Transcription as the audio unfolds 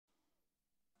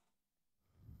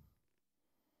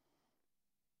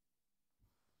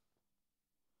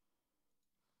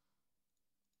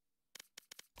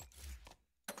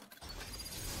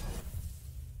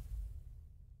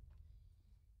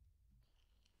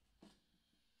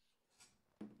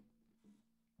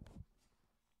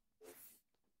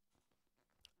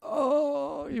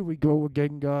Here we go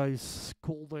again, guys.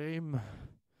 Cold aim.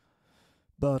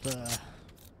 But,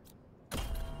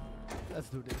 let's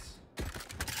do this.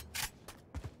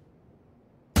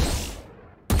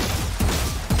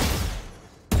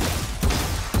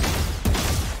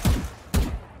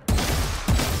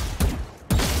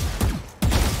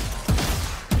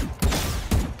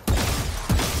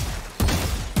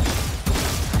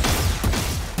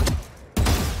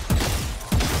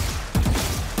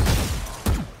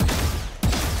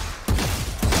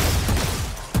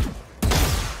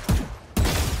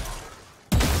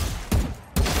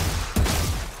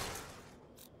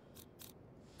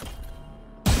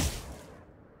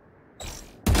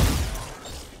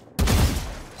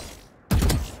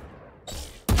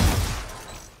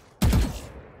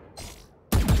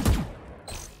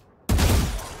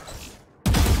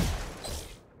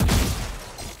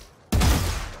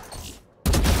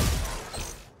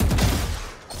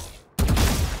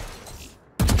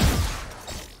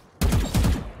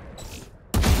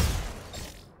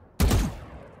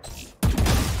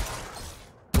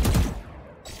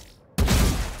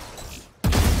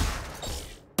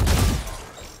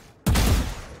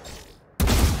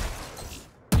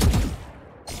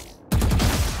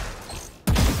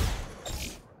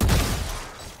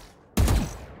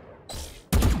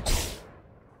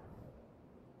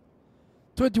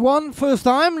 '21, first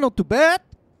time, not too bad.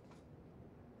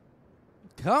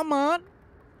 Come on.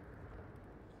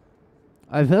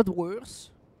 I've had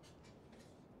worse.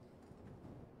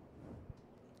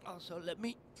 Also, let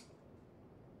me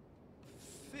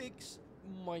fix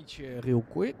my chair real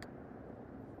quick.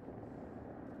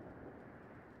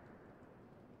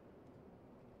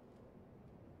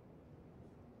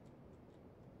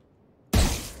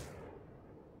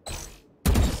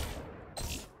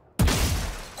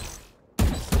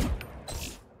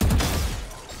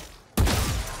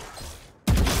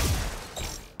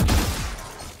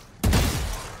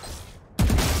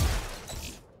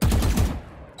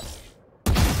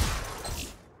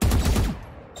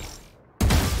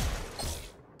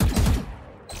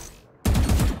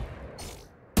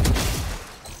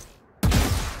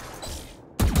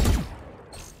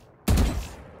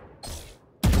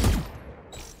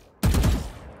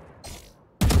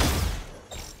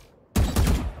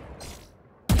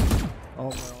 Oh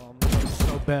no, I'm doing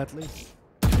so badly.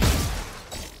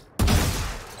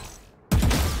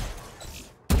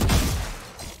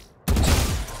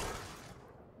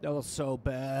 That was so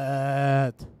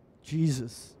bad.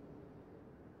 Jesus.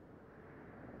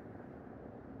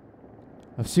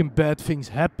 I've seen bad things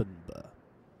happen, but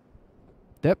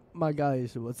that, my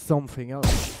guys, was something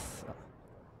else.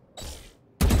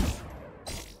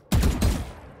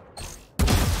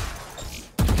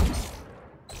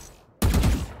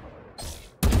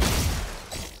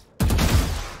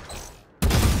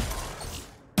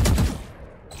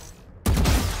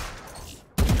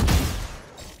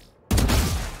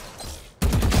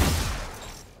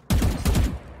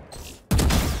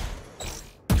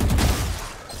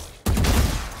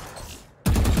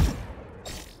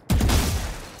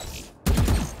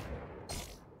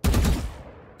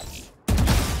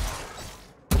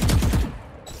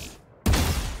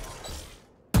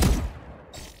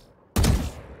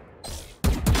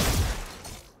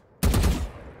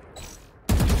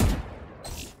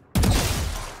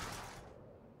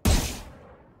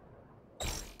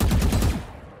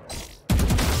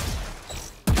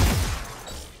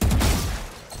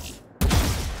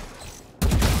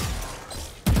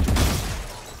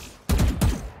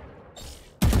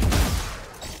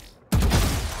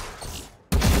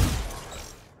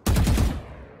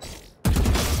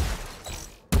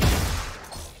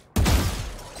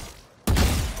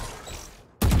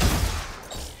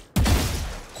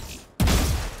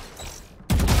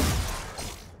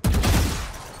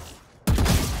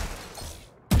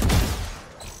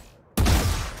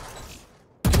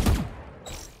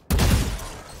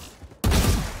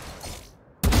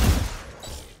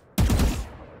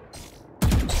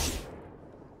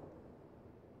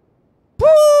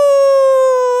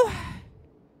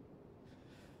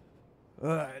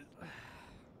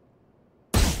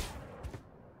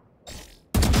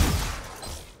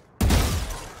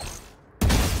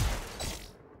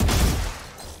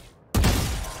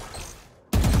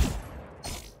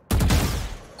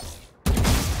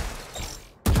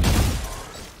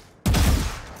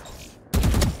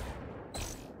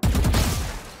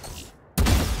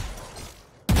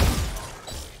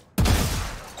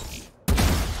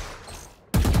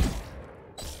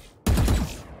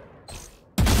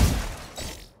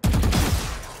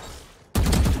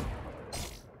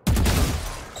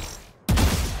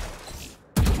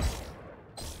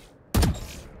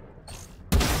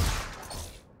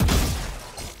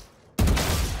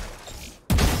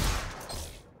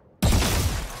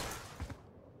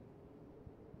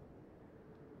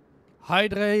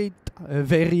 Hydrate,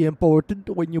 very important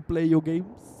when you play your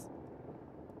games.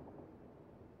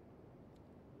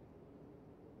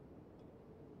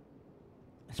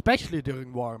 Especially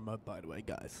during warm-up, by the way,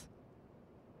 guys.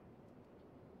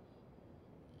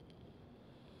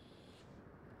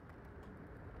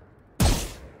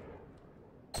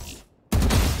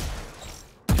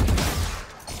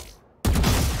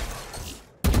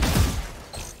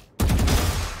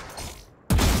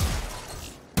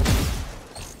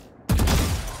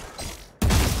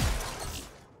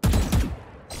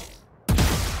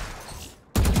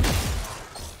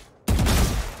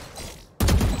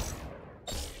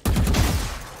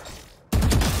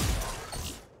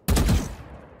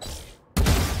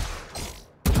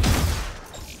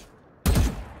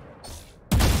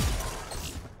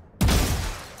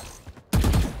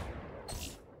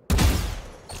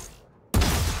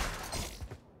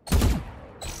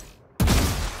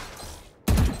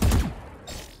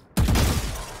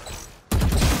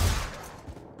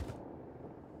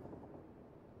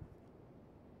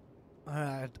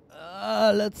 Alright,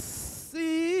 let's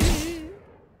see.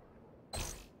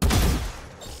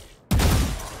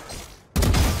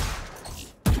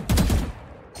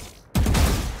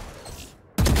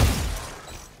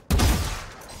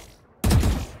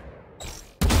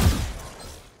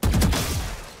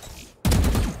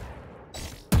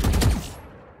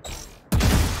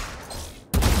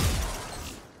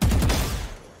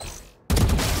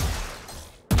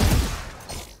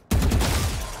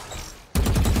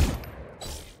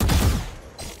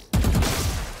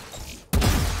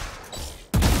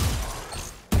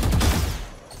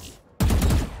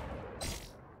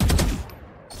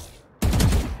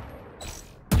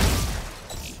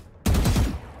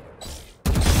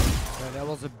 That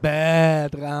was a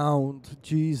bad round.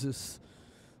 Jesus.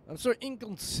 I'm so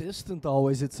inconsistent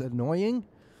always. It's annoying.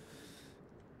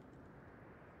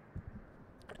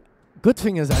 Good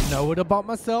thing is I know it about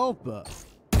myself, but...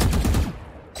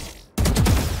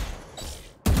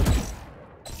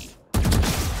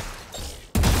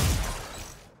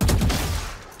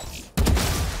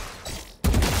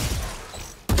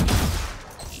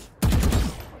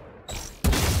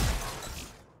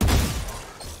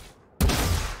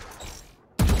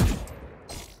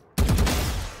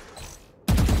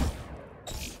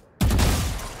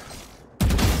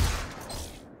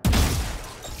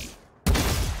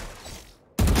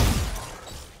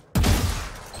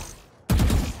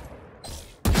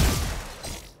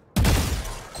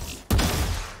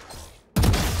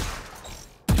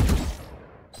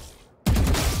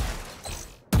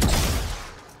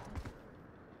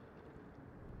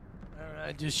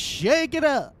 Just shake it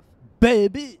up,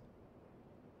 baby.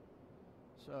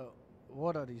 So,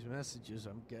 what are these messages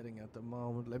I'm getting at the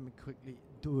moment? Let me quickly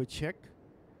do a check.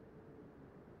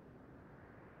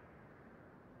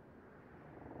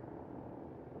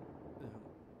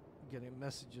 Getting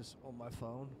messages on my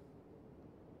phone.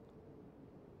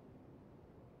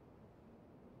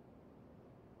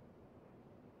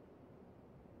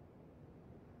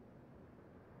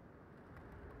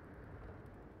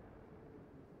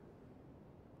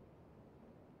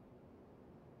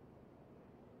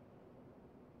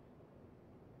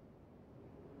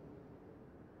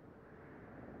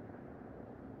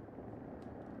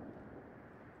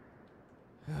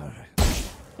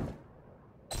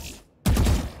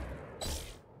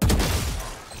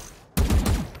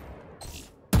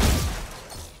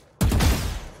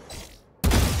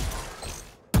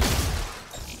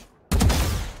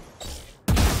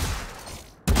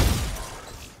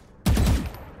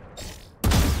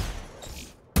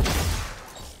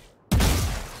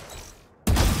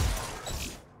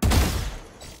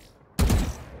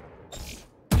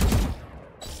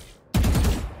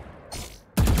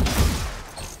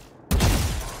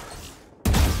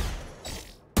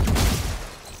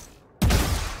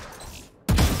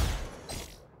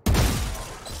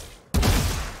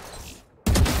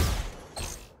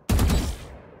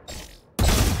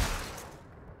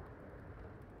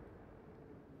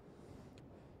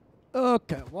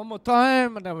 Okay, one more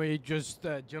time, and then we just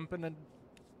jump in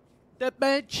that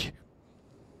match.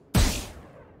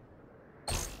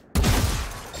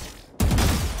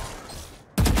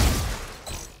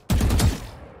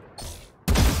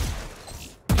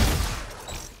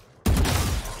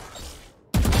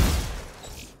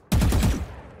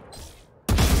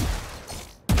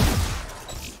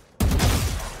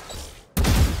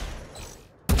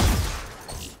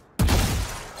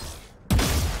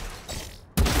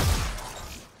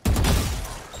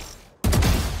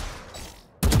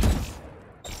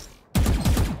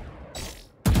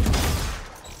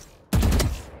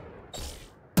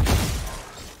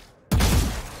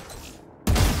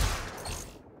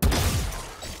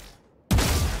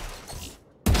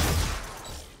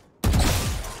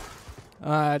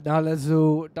 Alright, now let's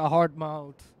do the hard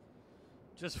mode.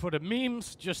 Just for the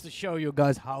memes, just to show you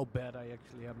guys how bad I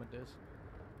actually am at this.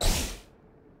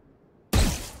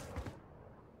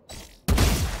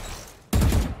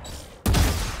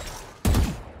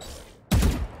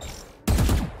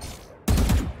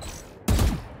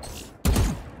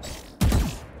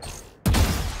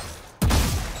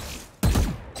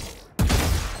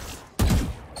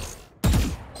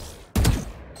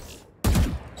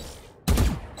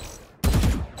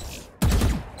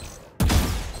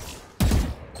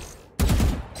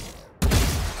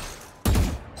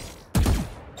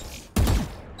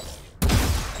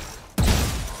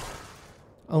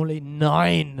 Only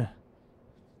 9.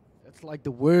 That's like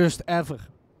the worst ever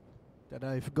that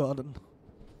I've gotten.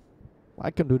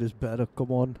 I can do this better,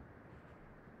 come on.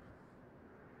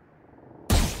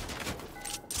 Oh.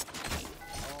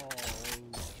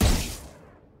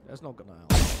 That's not gonna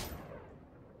help.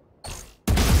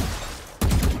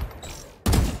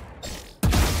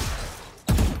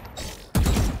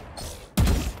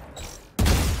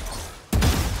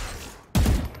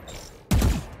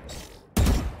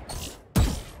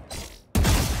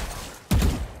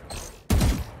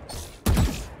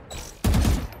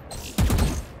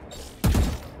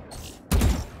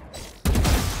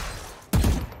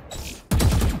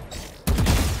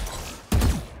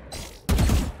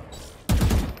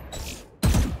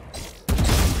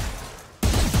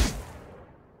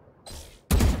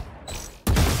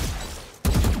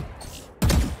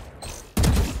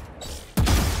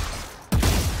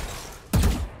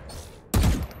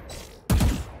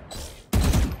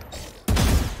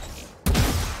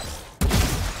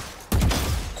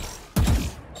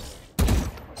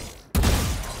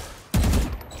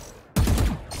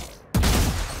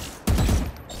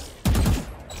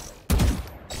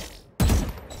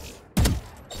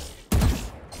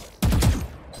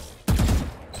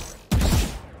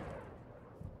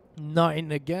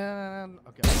 Nine again.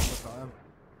 Okay, one more time.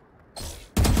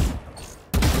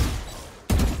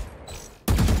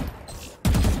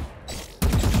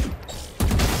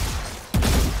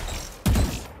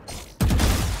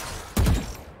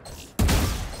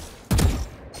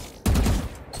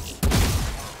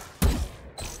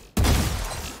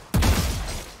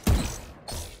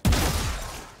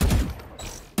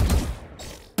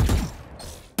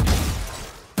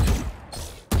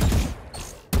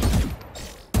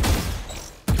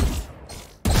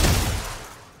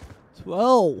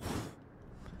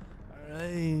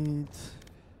 Alright.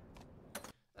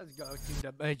 Let's go team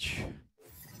deathmatch.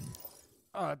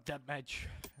 Deathmatch.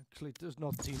 Actually, it is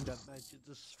not team deathmatch, it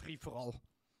is free for all.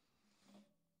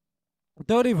 I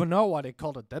don't even know why they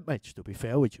call it deathmatch, to be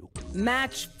fair with you.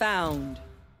 Match found.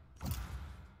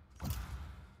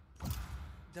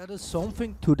 That is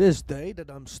something to this day that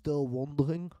I'm still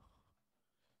wondering.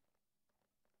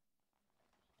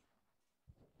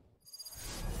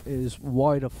 Is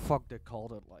why the fuck they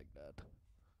called it like that.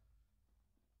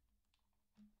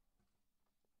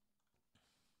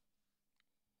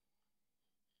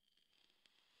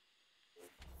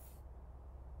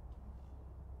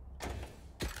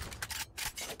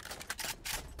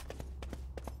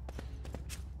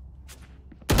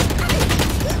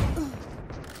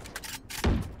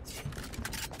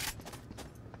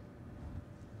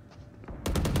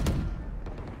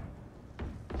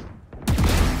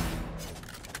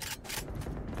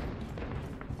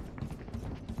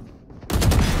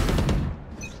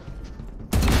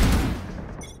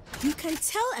 You can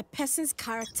tell a person's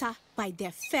character by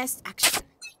their first action.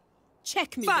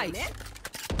 Check me, Fight. damn it.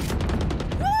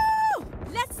 Woo!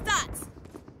 Let's start.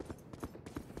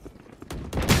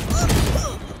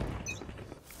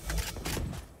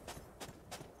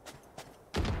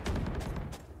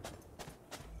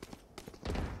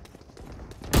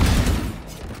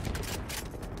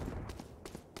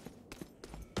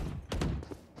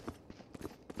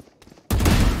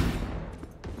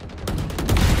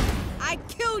 I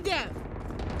killed them.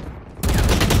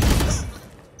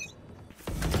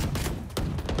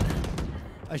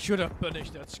 I should have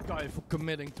punished that Sky for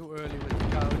committing too early with the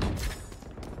couch.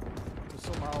 But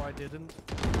somehow I didn't.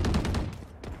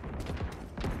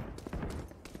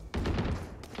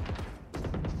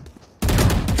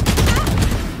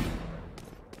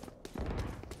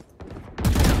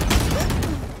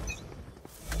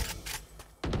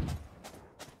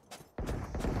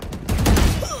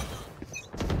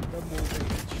 The moving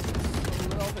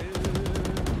bitch. Love it.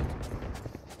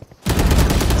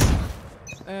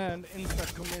 And insta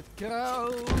commit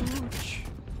crouch.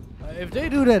 If they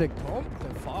do that in comp,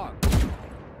 then fuck.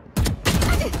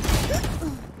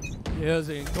 Yes,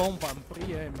 in comp I'm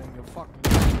pre-aiming your fucking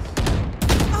ass.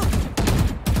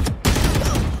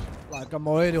 Like I'm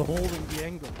already holding the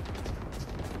angle.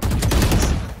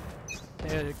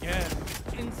 There again,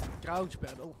 instant crouch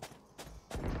battle.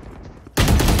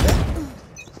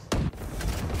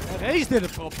 And Raze did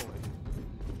it properly.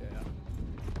 Yeah.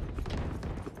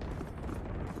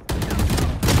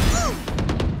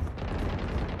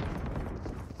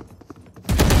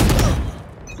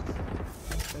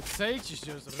 That Sage is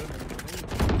just running.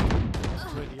 It's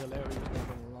pretty hilarious, not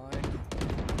gonna lie.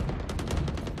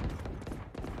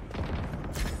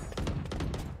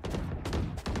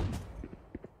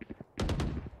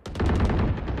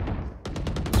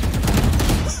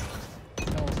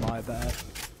 That was my bad.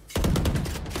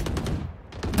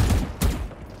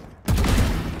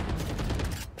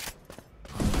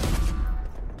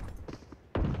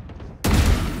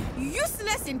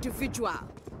 Useless individual.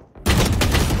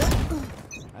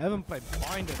 I haven't played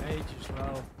Bind in ages,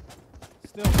 well.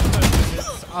 Still 30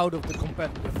 minutes out of the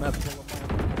competitive map full of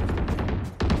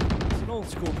map. It's an old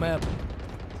school map.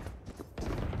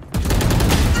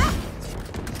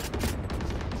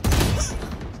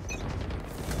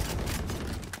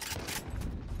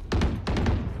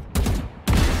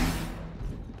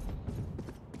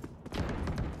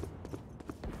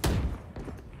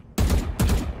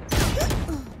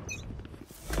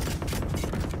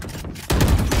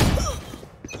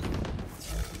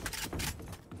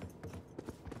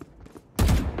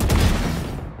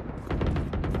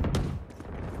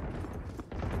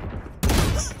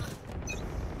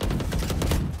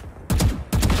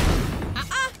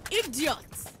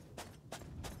 Idiots!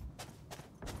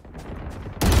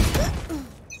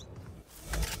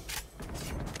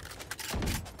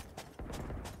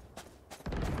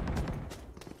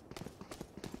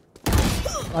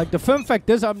 Like the fun fact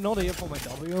is, I'm not here for my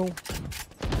W. I'm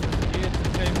here to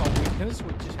play my weakness,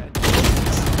 which is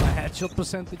my headshot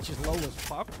percentage is low as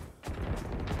fuck,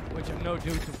 which I know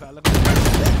due to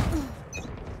Valorant.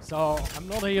 So I'm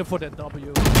not here for that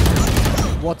W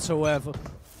whatsoever.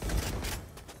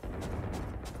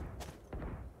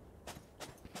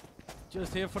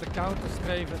 Just here for the counter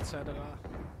strafe, etc.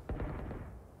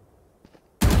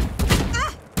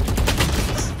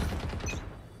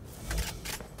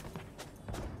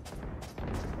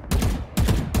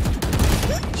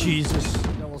 Jesus,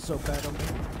 that was so bad on me.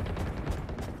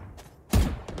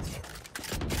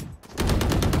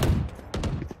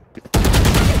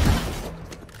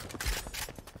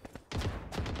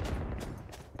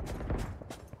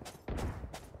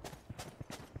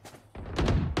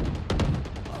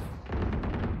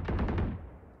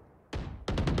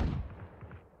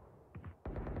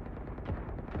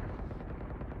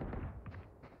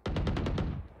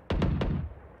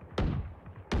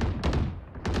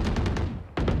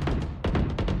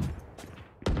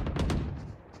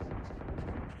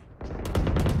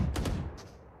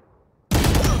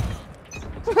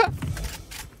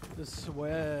 I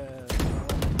swear.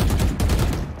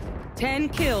 10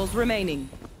 kills remaining.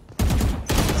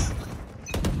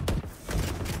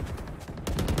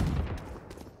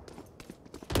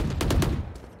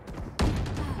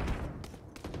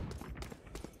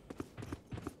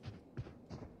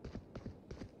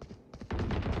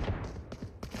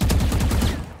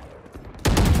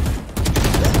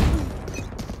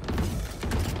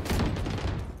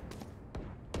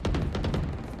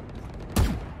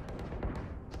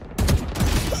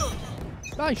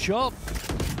 Nice shot.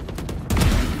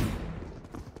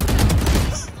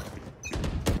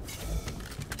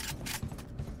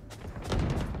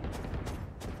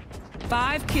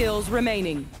 Five kills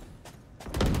remaining.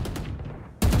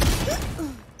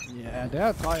 Yeah,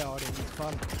 they're tryharding. It's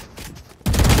fun.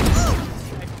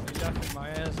 Actually laughing my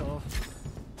ass off.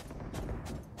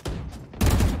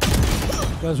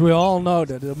 Because we all know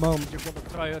that the moment you're gonna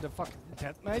try the fucking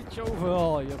deathmatch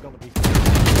overall, you're gonna be.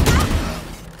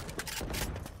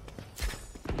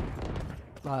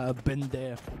 I've been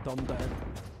there, done that.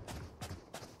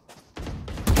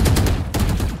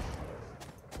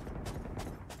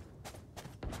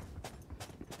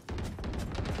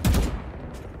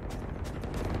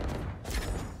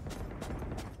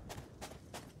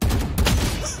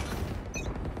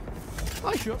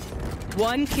 Oh, sure.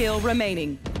 One kill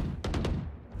remaining.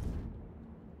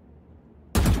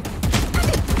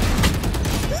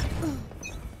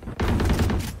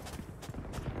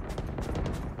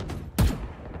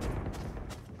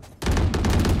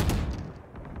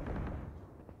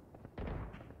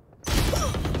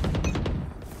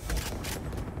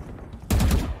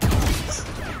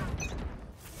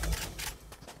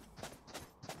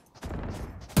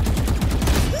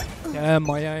 Damn,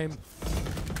 my aim.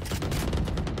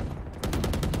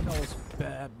 That was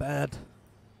bad.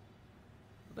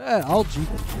 Yeah, I'll cheat.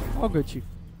 I'll go cheat.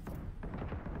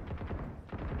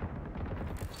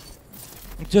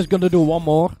 Just gonna do one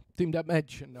more team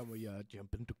deathmatch and then we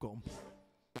jump into comp.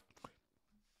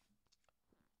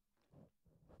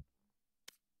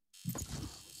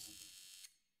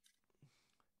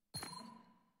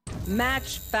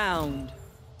 Match found.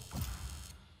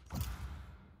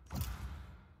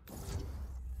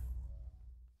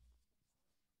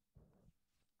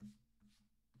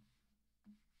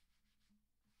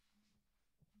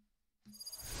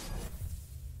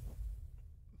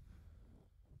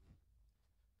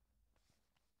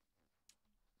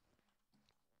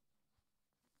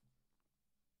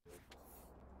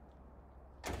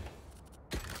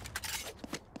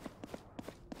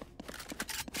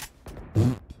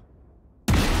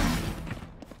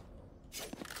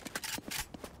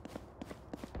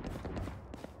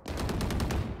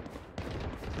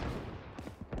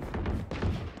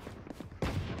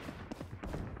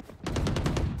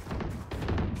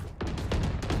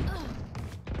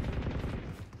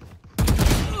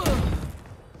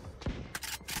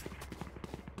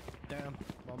 Damn,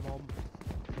 my mom.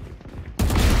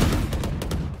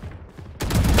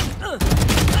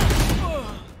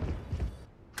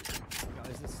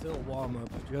 Guys, it's still warm up,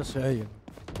 just saying.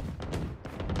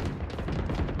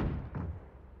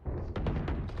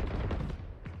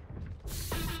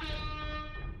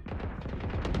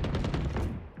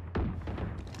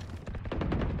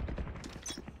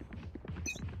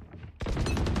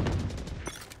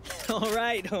 All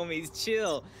right, homies,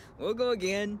 chill. We'll go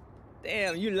again.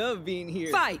 Damn, you love being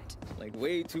here. Fight. Like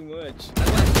way too much.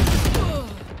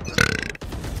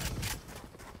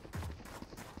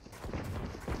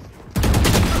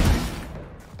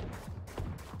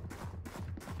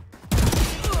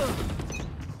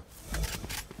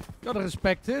 Gotta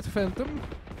respect it, Phantom.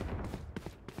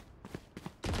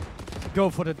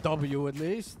 Go for the W at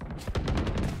least.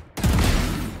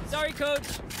 Sorry,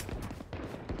 coach.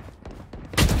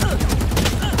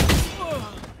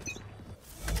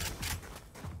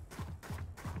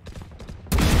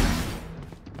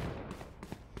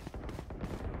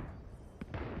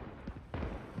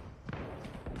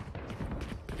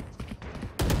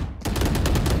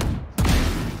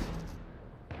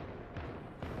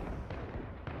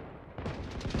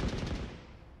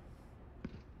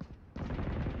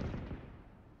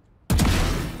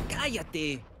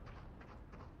 Cállate.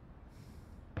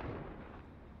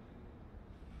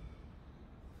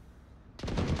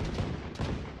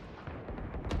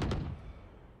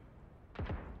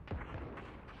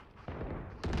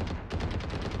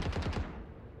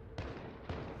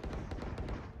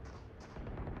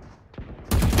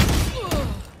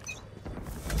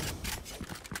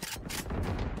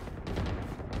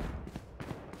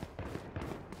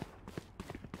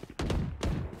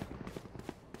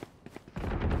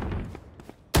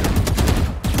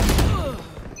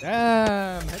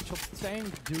 Damn, headshot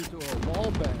tank due to a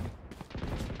wall ban.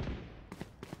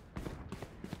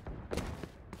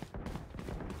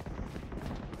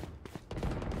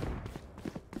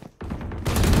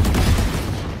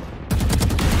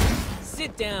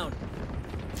 Sit down.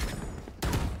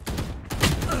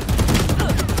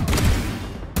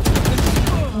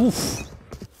 Oof.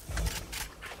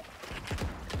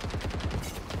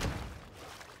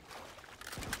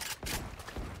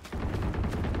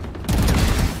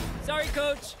 Sorry,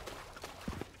 coach.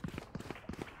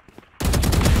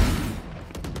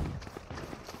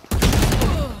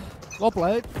 Well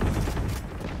played.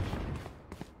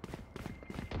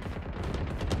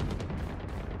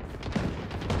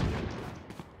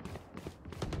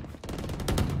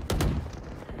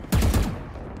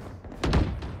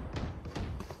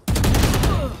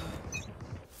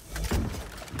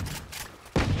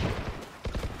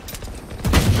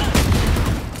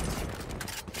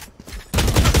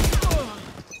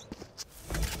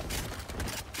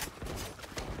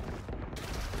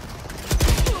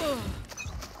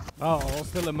 Oh,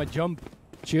 still in my jump.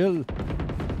 Chill.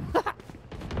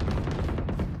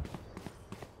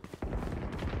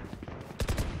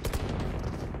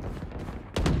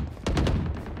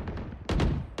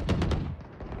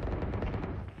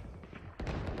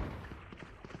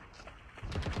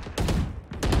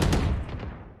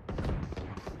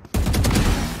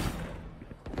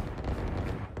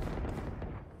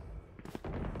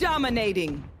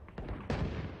 Dominating.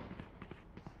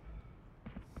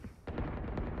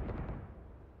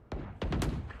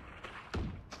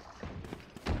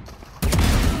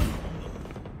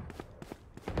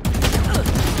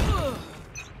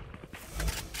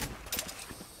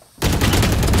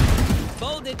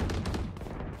 Folded.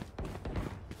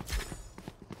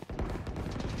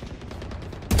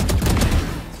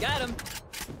 Got him.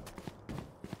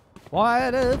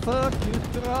 Why the fuck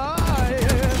you trying?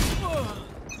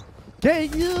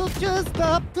 Can you just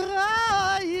stop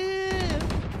trying?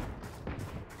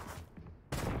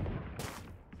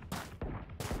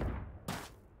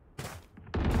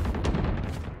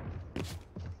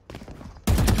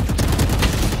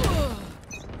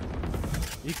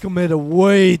 He committed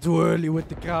way too early with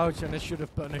the crouch and I should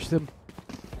have punished him.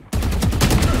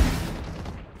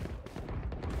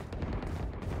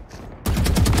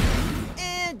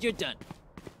 And you're done.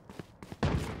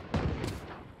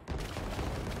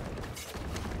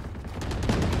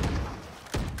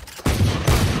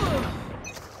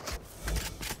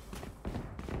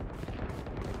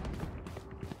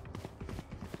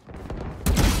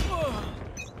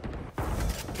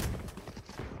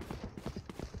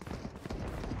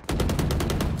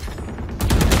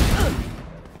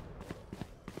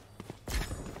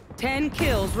 Ten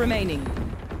kills remaining.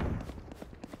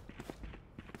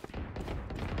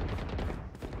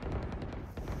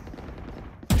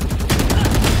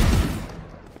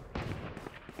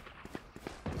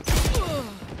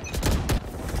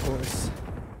 Of course.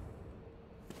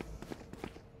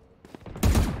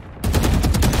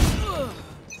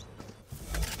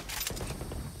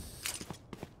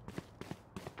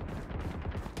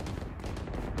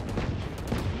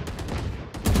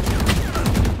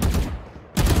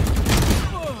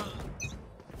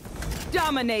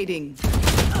 Dominating.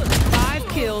 5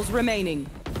 kills remaining.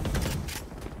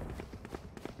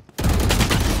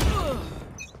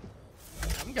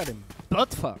 I'm getting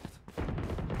butt fucked.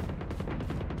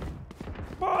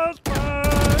 Butt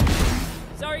fucked!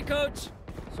 Sorry, coach.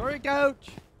 Sorry, coach.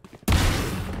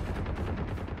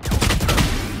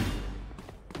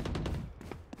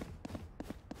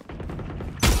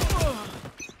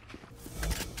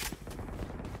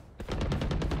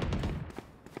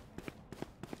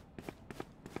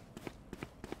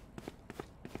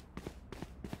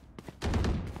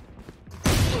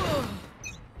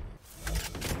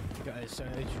 Guys,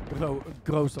 you should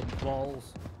grow some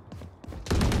balls.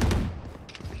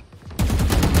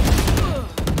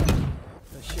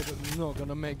 That shit is not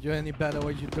gonna make you any better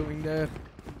what you're doing there.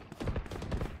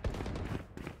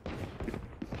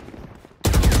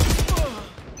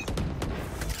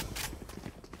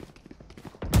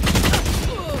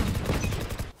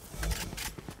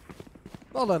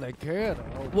 Not that I care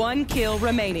though. 1 kill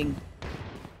remaining.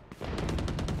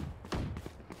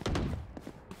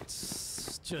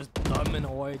 It's just dumb in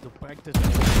a way to practice.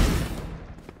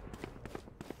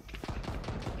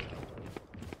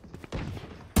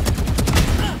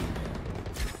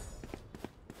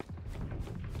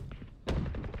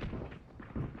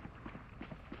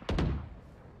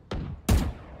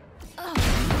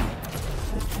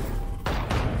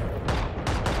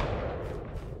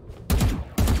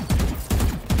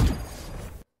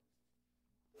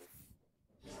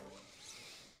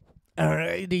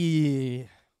 Alrighty.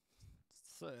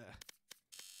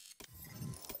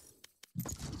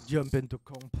 Let's jump into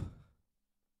comp.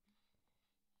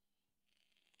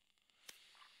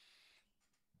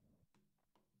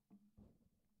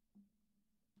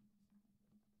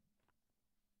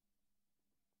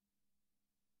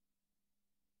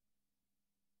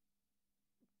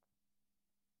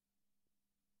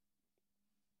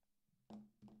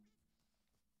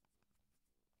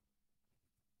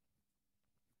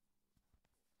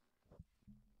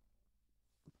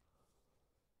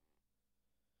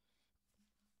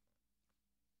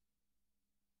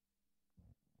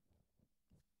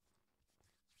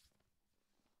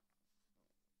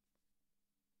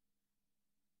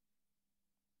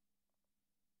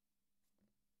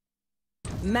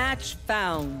 Match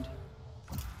found.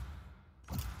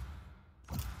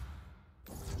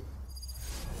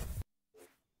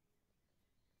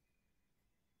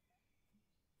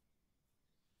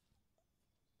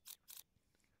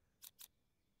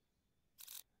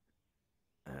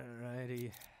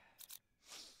 Alrighty.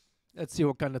 Let's see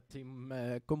what kind of team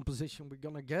composition we're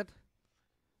gonna get.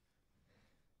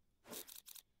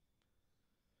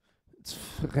 It's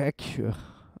fracture.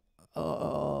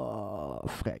 Oh,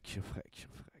 fracture.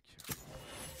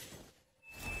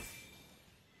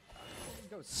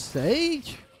 Go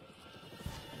Sage.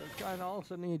 I kind of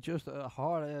also need just a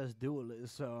hard ass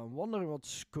duelist. So I'm wondering what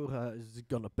Skura is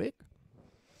gonna pick.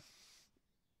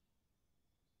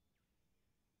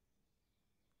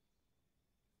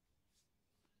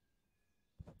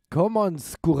 Come on,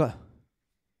 Skura.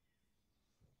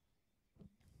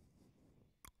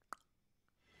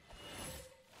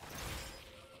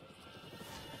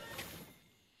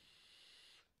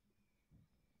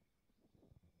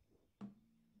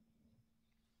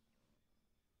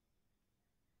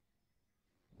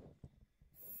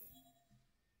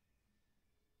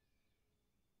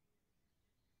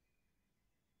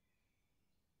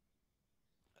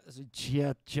 As a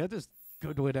Jet. Jet is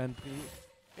good with entry.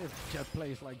 If Jet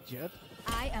plays like Jet.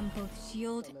 I am both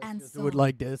shield and Just sword. do it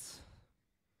like this.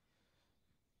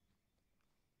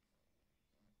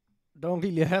 Don't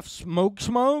really have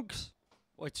smokes,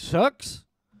 which sucks.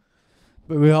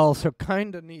 But we also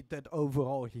kinda need that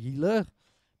overall healer.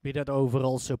 Be that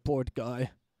overall support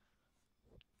guy.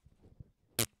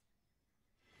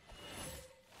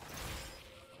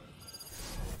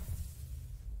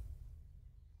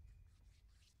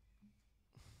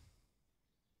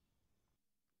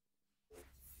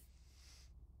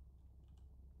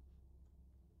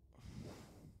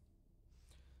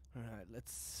 Alright,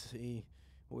 let's see.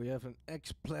 We have an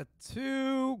X-Plat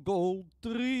 2, gold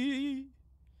 3,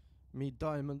 me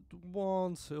diamond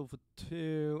 1, silver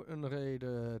 2,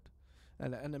 unrated.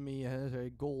 And the enemy has a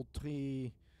gold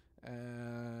 3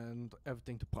 and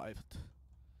everything to private.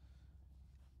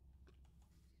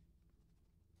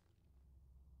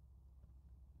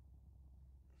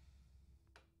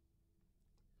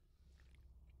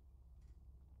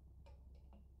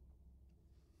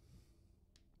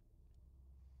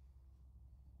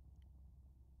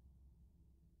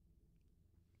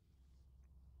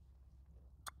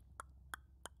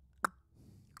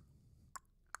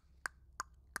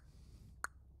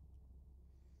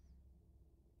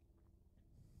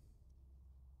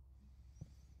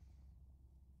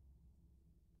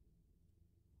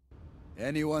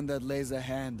 Anyone that lays a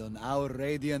hand on our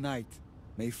Radianite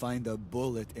may find a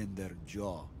bullet in their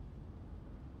jaw.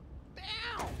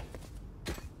 Damn!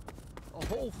 A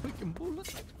whole freaking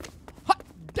bullet? Hot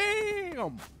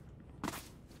damn!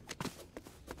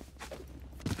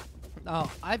 Now,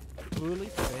 I've really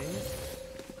think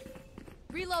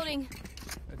Reloading.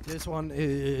 that this one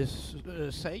is...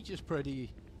 Sage is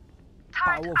pretty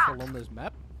powerful on this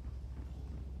map.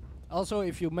 Also,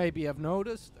 if you maybe have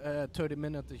noticed, 30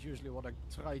 minutes is usually what I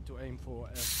try to aim for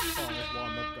as far as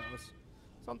warm-up goes.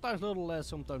 Sometimes a little less,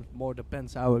 sometimes more,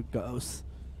 depends how it goes.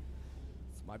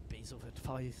 It's my piece of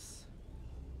advice.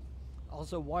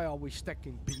 Also, why are we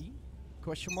stacking B?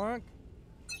 Question mark?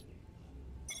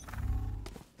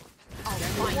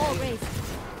 Wall raised.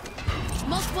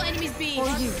 Multiple enemies B. For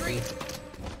you.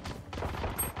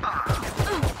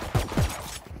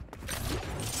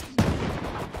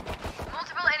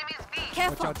 Multiple enemies B. Watch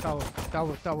Careful. out, tower.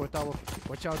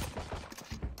 Watch out.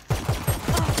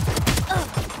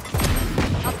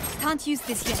 Can't use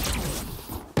this yet.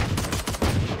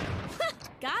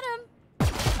 Got him.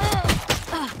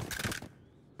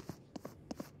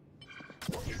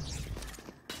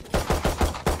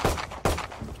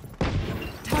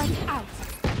 Target out.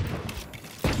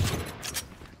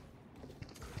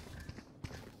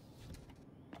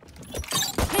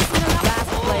 Placing alarm. Last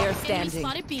player Enemy standing.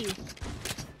 spotted B.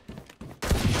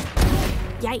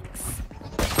 Yikes.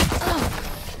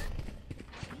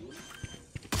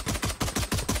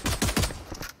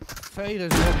 Fade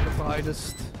is not the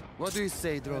brightest. What do you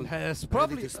say, And Drone? has Ready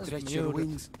probably to stretch your muted.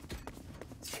 wings?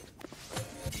 It's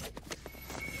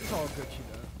all good, you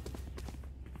know.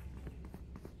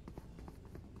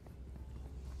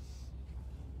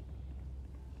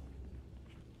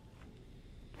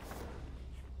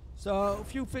 So, a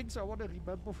few things I want to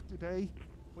remember for today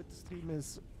with the stream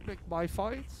is pick my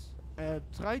fights and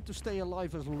try to stay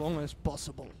alive as long as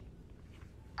possible.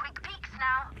 Quick peeks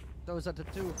now. Those are the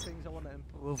two things I want to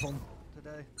improve on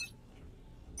today.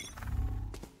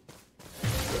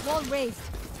 Wall raised.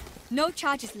 No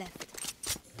charges left.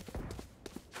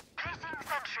 Placing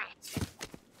sentry.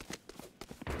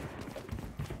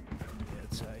 Yeah,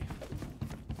 it's safe.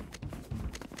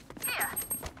 Here.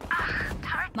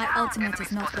 Turret My down. ultimate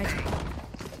is not ready.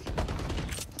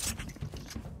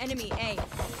 Enemy A.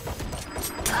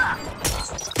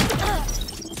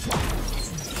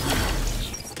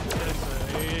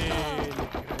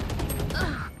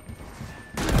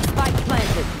 Spike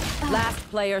planted. Last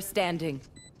player standing.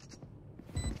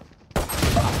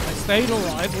 I stayed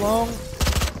alive long.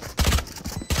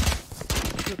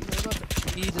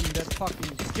 Even that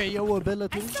fucking KO I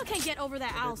ability. still can't get over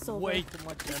that owl silver. Way too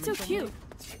much It's damage so on cute. me.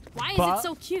 Why is But- it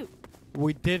so cute?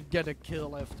 We did get a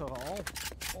kill after all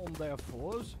on their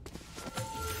force.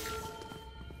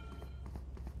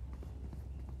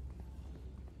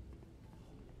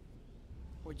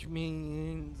 Which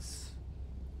means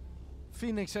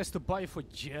Phoenix has to buy for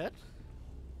Jet,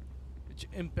 which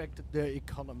impacted their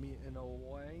economy in a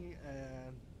way,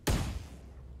 and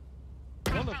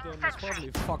one of them is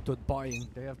probably fucked with buying.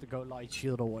 They have to go light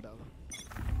shield or whatever.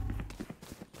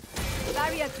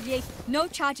 Barrier created. No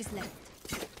charges left.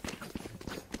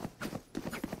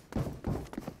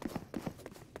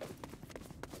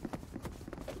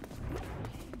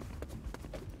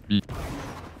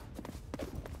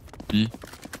 B.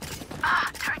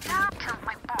 Turret down, killed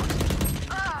my boss.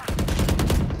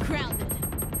 Grounded.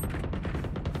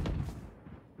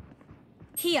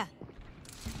 Here.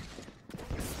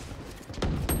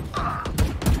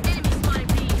 Enemy spotted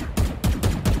B.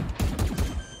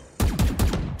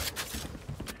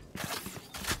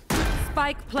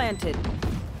 Spike planted.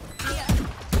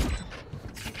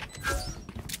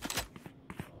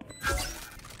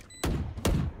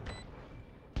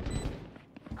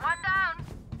 One down.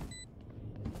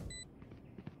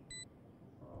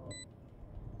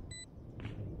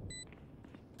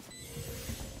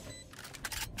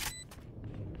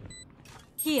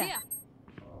 Here.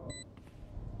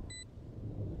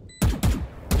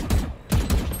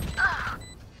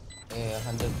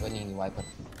 120 Viper.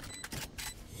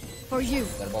 For you.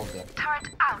 They're both there.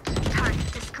 Turret out.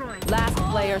 Turret destroyed. Last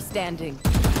player standing.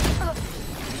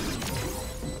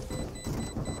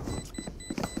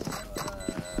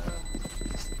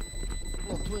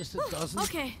 Plot twist, it doesn't.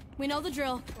 Okay, we know the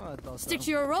drill. Oh, it does. Stick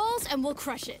to your roles and we'll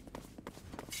crush it.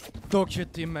 Dog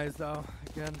shit teammates though,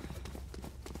 again.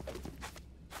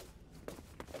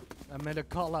 I made a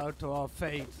call out to our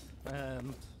Fate,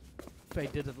 and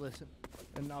Fate didn't listen.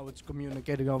 And now it's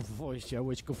communicating over voice, yeah,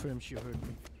 which confirms she heard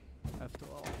me, after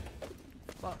all.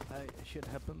 But hey, shit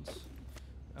happens.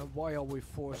 And why are we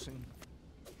forcing?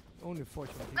 Only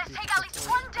fortunately Let's people take at least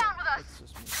force. one down with us. That's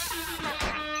just me.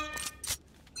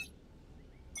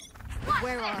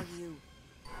 Where are you?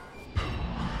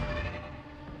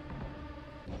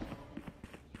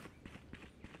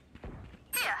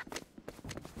 Here.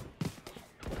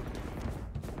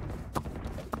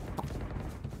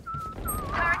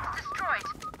 Turret destroyed.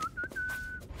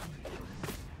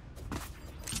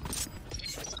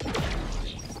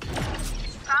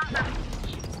 Found them.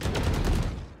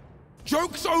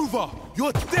 Joke's over!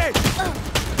 You're dead!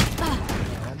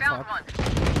 Found one.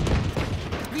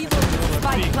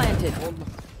 Spike planted.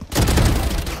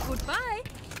 Goodbye.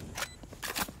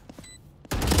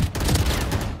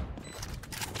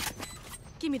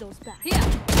 Give me those back. Here.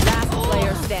 Last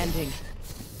player standing.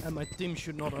 And my team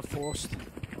should not have forced.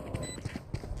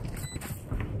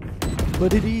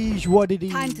 But it is what it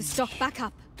is. Time to stock back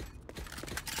up.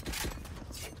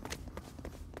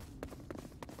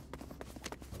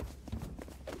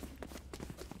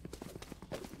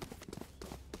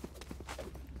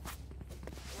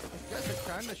 I guess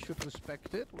I kinda should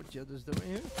respect it, what Jed is doing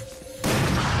here.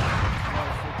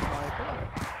 Nice sniper.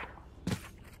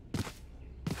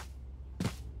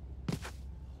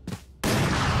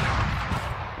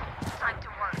 Time to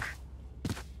work.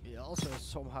 He also has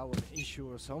somehow an issue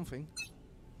or something.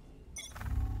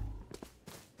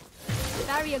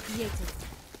 Barrier created.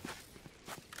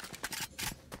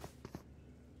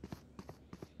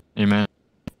 Amen.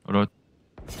 Alright.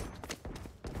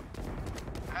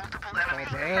 Multiple Fall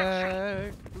enemies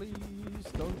ahead. back, please.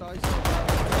 Don't die so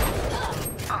fast.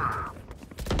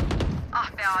 Ah,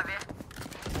 be abi.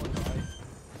 Or die.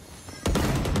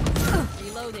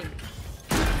 Reloading.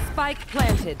 Spike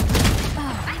planted.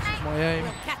 My aim.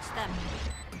 Catch them.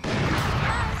 So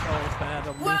bad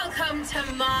on me. Welcome to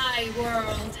my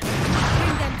world.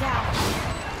 Bring them down.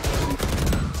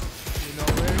 You know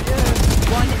where he is.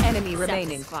 One enemy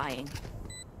remaining. Satisfying.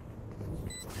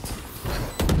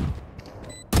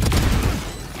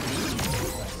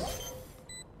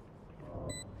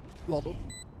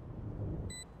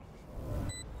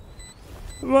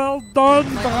 Well done,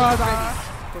 brother.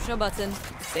 Push a button.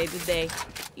 Save the day.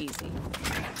 Easy.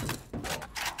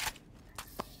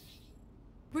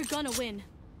 We're gonna win.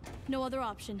 No other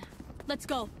option. Let's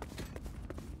go.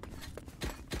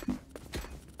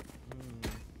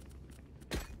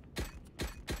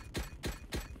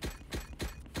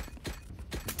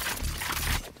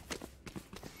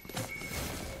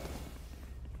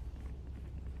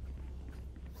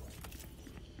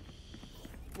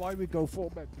 Why we go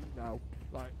format now?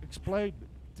 Like, explain.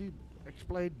 Team,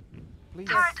 explain. Please.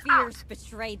 Their fears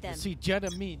betrayed them. See Jed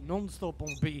and me non-stop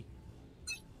on B.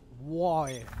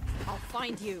 Why? I'll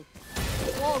find you.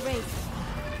 Wall raised.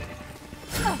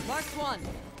 Mark one.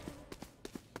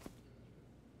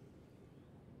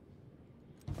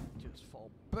 Just fall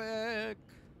back.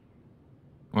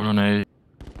 One on A. Yep.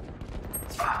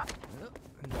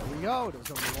 And there we go. There's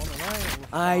only one away.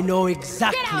 I know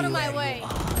exactly. Get out of my where way! you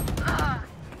are.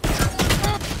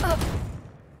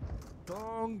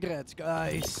 Congrats,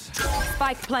 guys.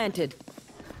 Spike planted.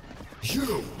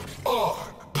 You are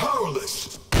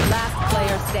powerless. Last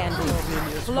player standing.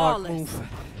 Really a smart Flawless. move.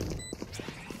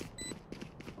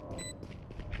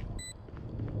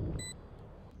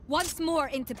 Once more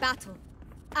into battle.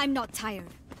 I'm not tired.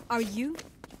 Are you?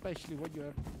 Especially when you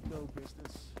have no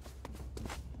business.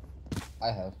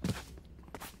 I have.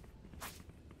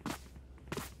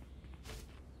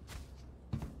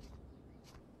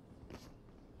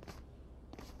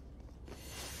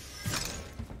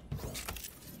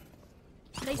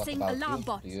 Placing What about alarm you?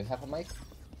 bot. Do you have a mic?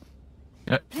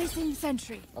 Placing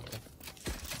sentry. Okay.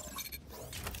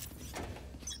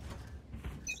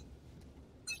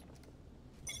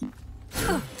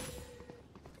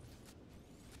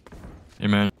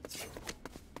 Amen.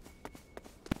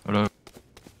 Hello.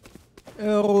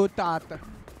 Rotate.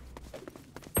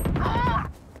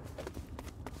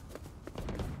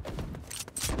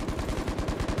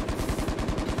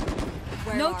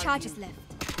 No charges left.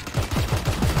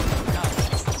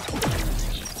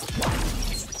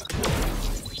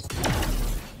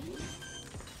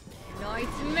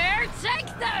 Nightmare,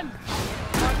 take them!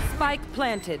 Spike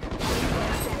planted.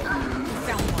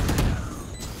 Found one.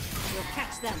 We'll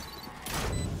catch them.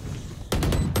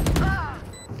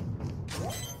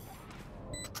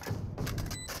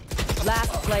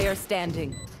 Last player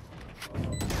standing.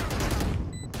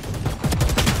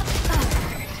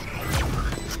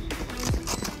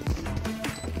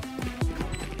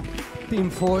 Team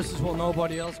forces while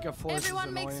nobody else get forces.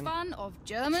 Everyone makes fun of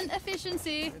German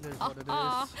efficiency. It is what it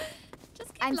is.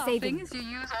 Just keep I'm laughing saving. as you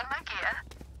use all my gear.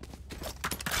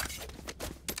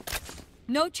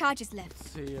 No charges left.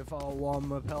 Let's see if our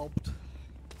warm-up helped.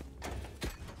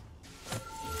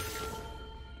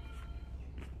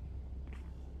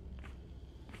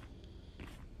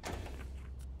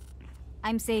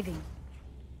 I'm saving.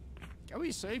 Can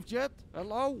we save Jet?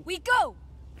 Hello? We go!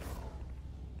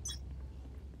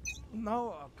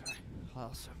 No? Okay.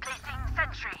 Awesome. Placing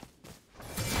sentry.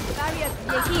 Barrier,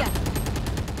 you're here.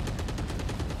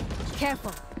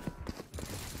 Careful.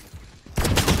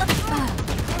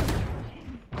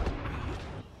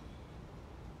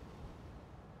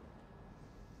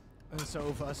 And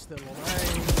Sova still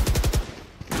alive.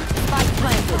 Spike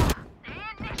planted.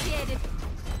 Initiated.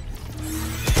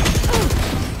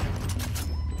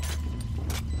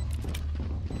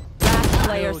 Last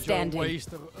player Killjoy standing.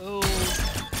 wasted ult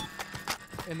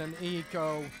in an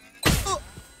eco.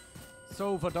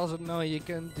 Sova doesn't know you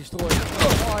can destroy the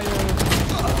fire.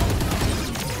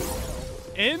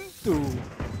 Into.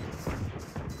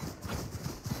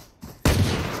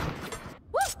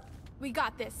 Woo! We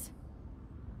got this.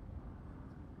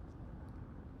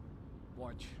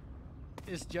 Watch.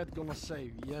 Is Jet gonna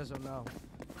save? Yes or no?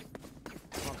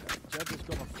 Okay, Jet is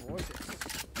gonna force it.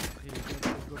 He's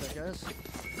gonna be good, I guess.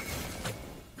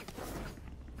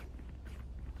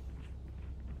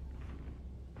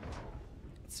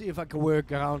 Let's see if I can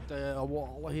work around a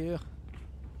wall here.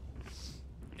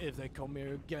 If they come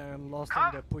here again, last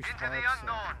time they pushed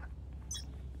hard.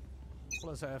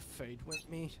 Plus I have Fate with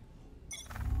me.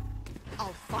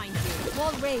 I'll find you.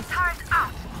 Wall raised. Turret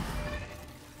out.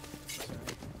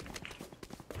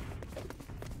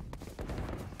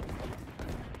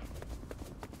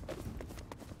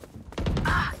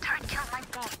 Turret kill my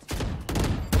bot.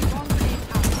 Wrong grenade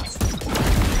out.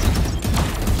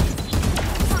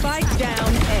 Spike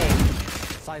down A.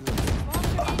 Silence. Wrong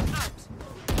grenade out.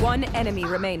 One enemy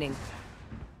remaining.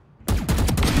 You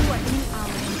are in our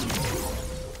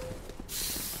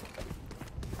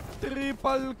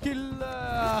Triple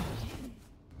kill!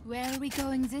 Where are we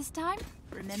going this time?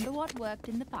 Remember what worked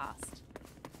in the past.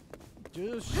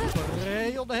 Just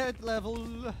spray on the head level.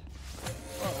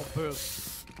 Oh,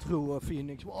 burst through a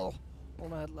Phoenix wall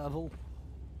on head level.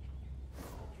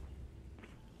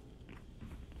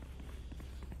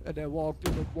 And they walked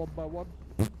in it one by one.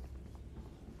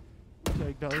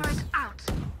 Take those. Turret out.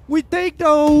 We take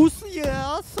those!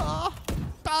 Yes!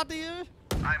 Daddy!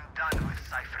 I'm done with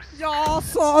ciphers.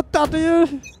 Yes!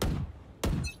 Daddy!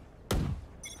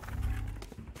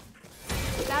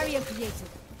 barrier created.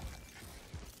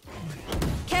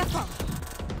 Careful!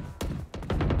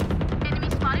 Enemy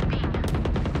spotted B.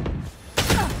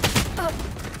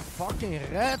 Fucking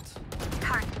red!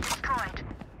 Target destroyed.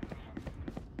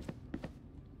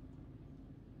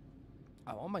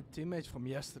 I want my teammates from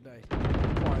yesterday.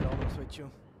 Quite honest with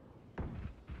you.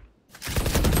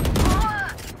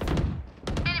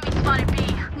 Enemy spotted B.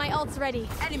 My ult's ready.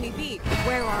 Enemy B.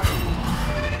 Where are you?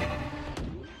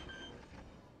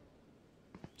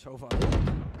 So far.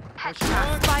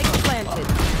 Headshot. Spike planted.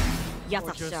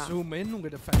 Or just zoom in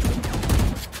with a phantom.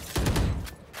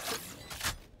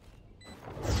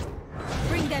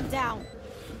 Bring them down.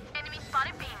 Enemy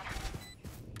spotted B.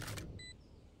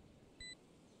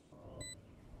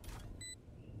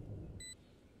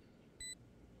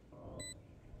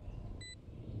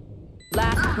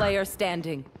 Last player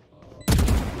standing.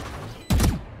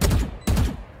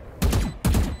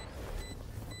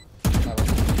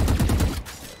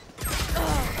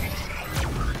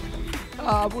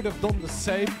 I would have done the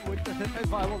same with the,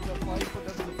 if I was a fight, but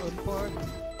that's the fun part.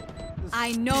 Just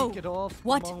I know kick it off the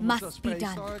what moment must the be spray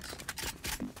done. starts.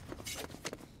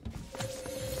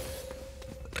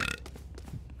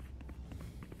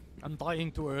 I'm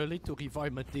dying too early to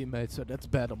revive my teammates, so that's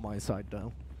bad on my side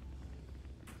though.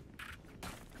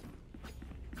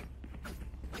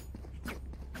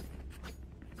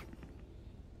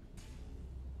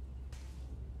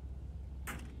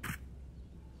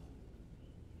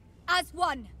 As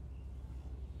one.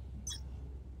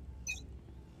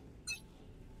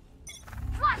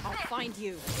 I'll find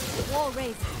you. Wall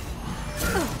raised.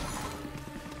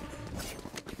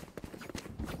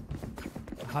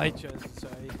 High chance to say.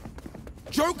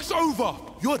 Joke's over!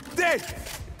 You're dead!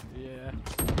 Yeah.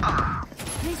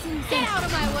 Get out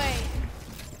of my way!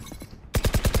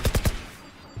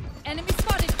 Enemy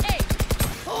spotted A!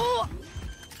 Oh!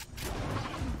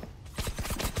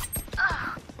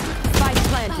 Spike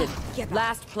planted.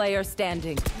 Last player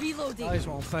standing. Reloading. Nice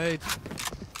one, Fade.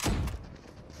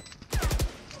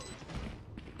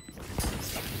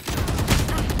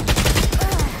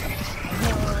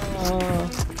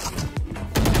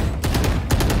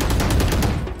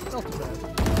 Not too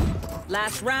bad.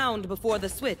 Last round before the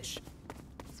switch.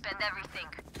 Spend everything.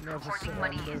 Never Hoarding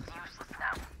money is surrender. useless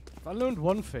now. If I learned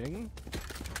one thing,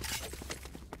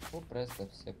 Who pressed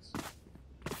F6?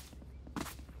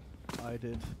 I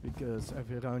did, because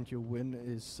every round you win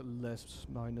is less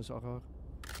minus RR.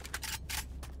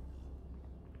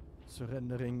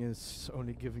 Surrendering is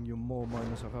only giving you more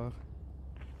minus RR.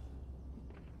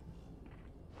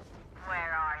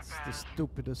 Where are It's they? the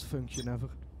stupidest function ever.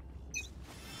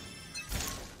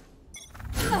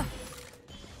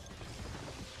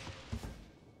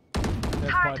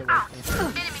 That's by the way.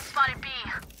 Enemy spotted B.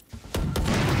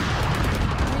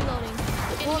 Reloading.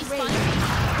 Enemy spotted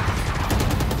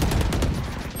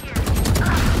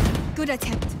Good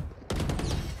attempt.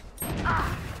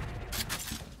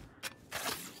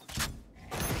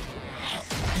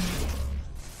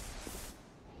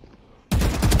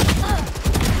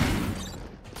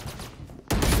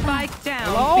 Spike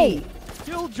down. Hello! B.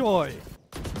 Killjoy!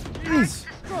 Jeez!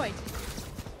 destroyed.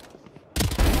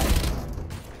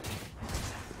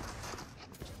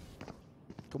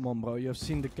 Come on, bro. You've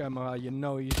seen the camera. You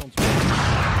know he's on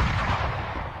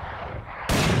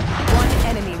One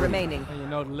enemy remaining. and you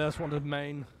know the last one is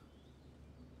main.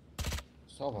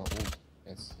 Sova, ooh,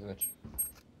 it's huge.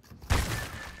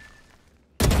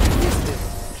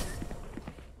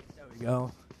 There we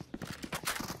go.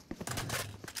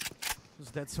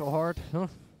 Is that so hard, huh?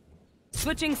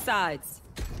 Switching sides.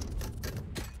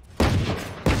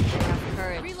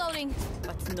 Courage. Reloading.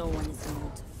 But no one is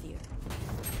immune to fear.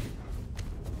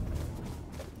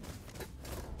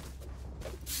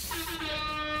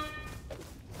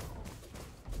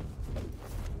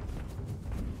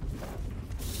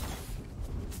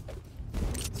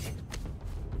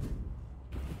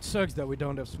 It sucks that we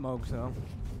don't have smoke, though.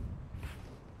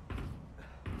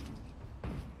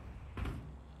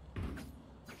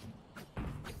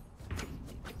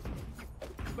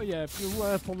 But yeah, if you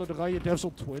follow the Riot Devs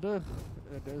on Twitter,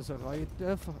 there's a Riot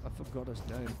Dev, I forgot his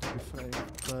name to be frank,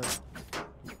 but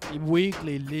he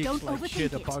weekly leaks Don't like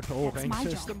shit overthink it. about the whole That's rank my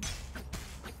job. system.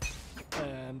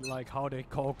 And like how they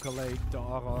calculate the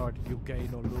RR you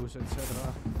gain or lose,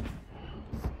 etc.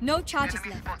 No charges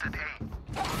left.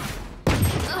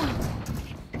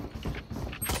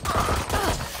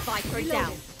 Viper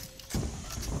down.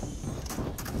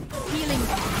 Healing.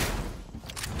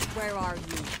 Where are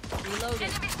you? Reloading.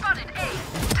 Enemy spotted A.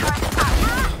 Turret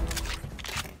out.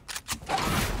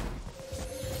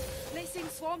 Placing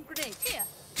swarm grenade. Here.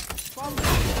 Swarm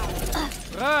grenade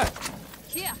out. Right!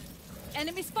 Here.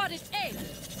 Enemy spotted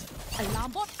A.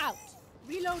 Alarm bot out.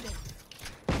 Reloading.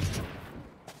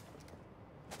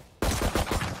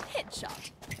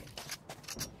 Headshot.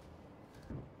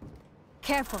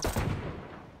 Careful.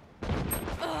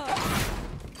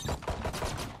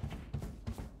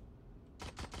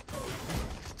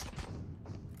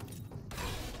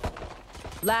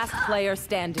 Last player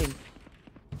standing.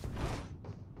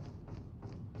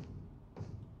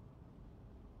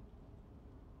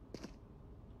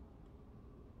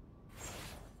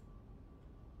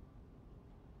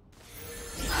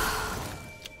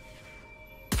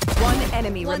 One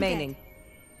enemy One remaining.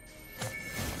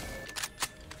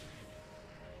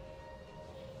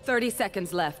 30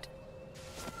 seconds left.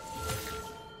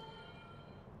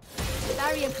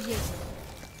 Barrier created.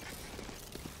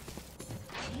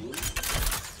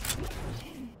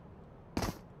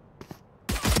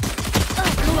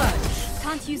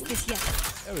 Can't use this yet.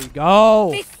 There we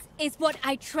go! This is what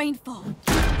I trained for.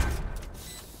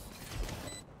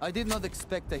 I did not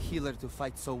expect a healer to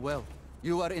fight so well.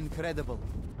 You are incredible.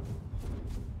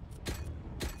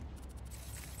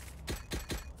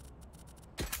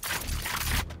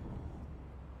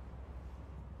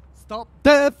 Stop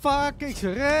the fucking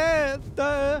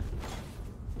surrender!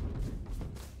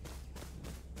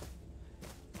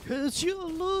 'Cause you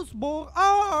lose more.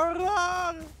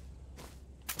 Ah,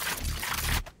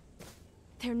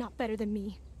 They're not better than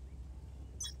me.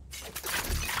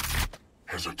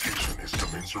 Hesitation is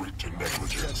commensurate to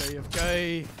negligence.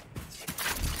 AFK.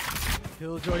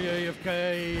 Killjoy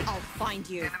AFK. I'll find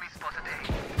you. Enemy spotted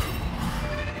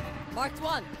A. Marked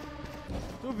one.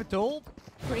 Truth be told,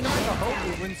 Bring I on hope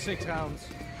we win 6 rounds.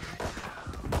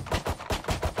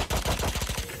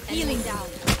 healing down.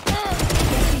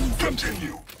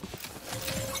 Continue.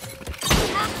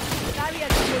 Barrier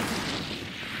created.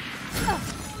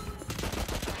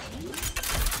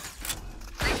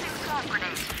 Placing swarm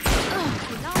grenade.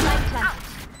 Now light plant.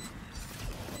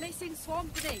 Placing swarm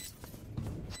grenade.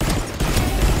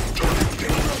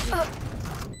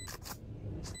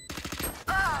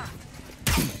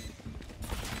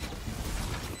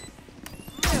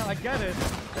 Yeah, I get it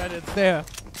that it's there.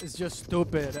 It's just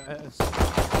stupid as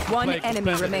One play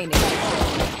enemy competitive. remaining.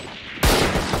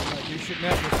 You should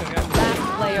never surrender.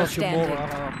 Last player Plus you're more,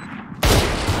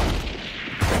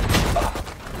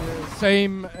 the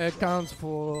same accounts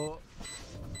for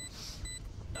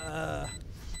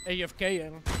AFK.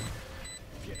 And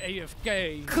if you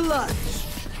AFK Clutch.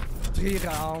 3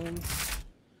 rounds,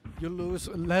 you lose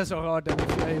less or harder than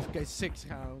if you AFK 6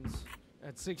 rounds.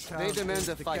 At 6 rounds, They demand is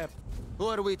a the fight. cap. Who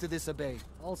are we to disobey?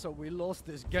 Also, we lost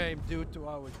this game due to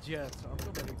our jet. So I'm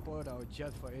gonna report our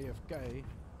jet for AFK.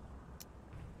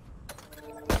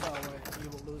 So he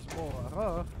will lose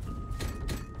more.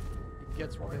 He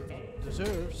gets what he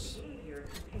deserves.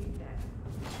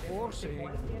 He's forcing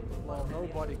while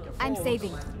nobody can force. I'm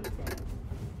saving.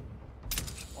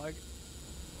 Like,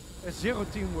 there's 0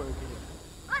 teamwork here.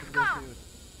 Let's with go. this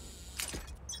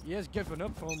dude. He has given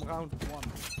up from round 1.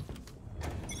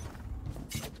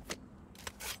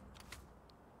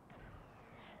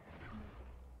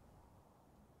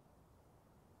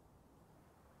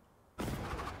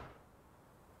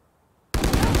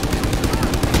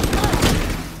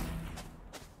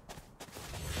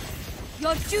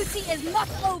 Your duty is not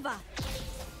over.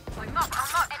 I'm not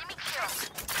enemy kill.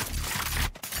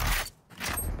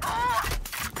 Oh!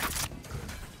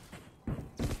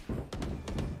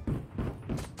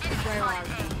 Where are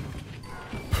you?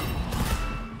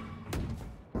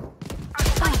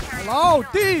 Hello,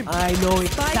 team! I know it.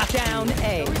 Spike down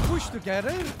A. Can we push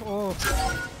together? Or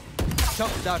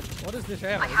Shock dart. what is this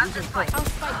arrow? have Use the it spike. for- I'll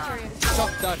spike Tyrion.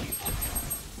 Shock dart.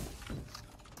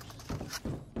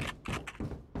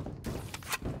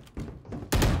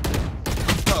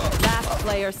 Last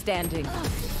player standing.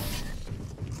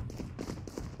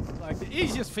 Like, the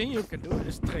easiest thing you can do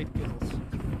is trade kills.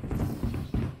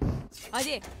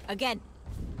 Idea. Again.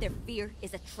 Their fear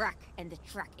is a track, and the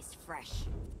track is fresh.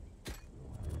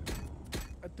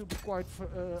 To be quite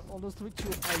honest with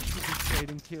you, I should be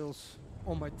trading kills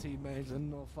on my teammates and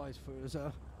not vice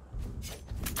versa.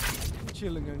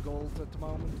 Chilling in gold at the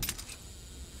moment.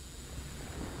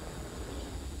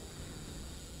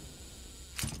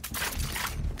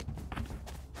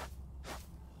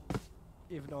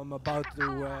 Even though I'm about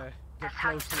to get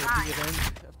close to a big event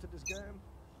after this game.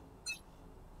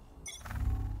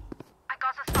 I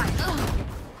got the spike.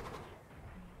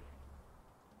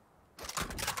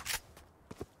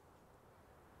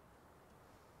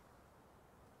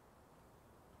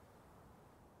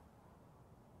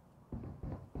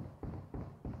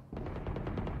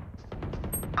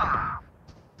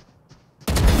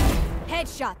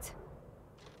 Headshot.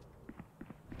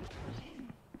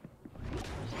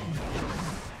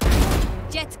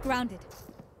 Jet grounded.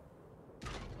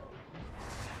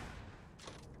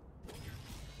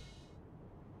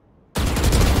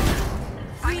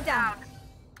 Three down.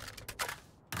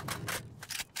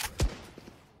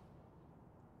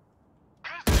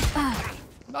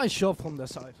 Nice shot from the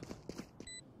side.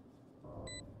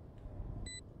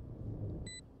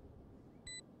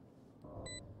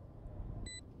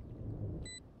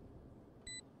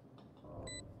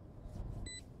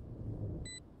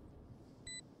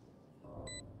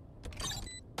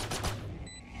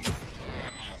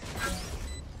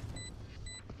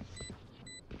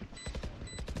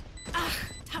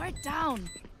 Turret down.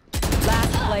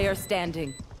 Last player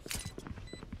standing.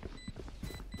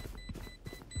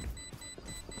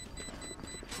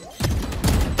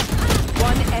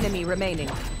 One enemy remaining.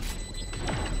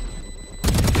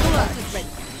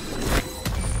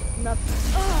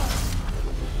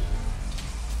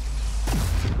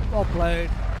 Well played.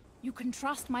 You can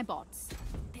trust my bots.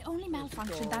 They only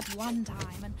malfunctioned that one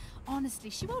time, and honestly,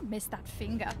 she won't miss that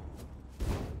finger.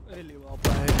 Really well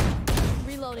played.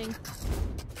 Reloading.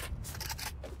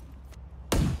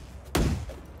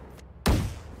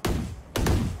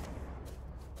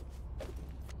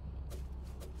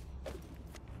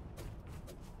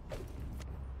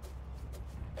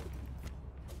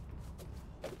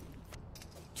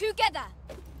 Together.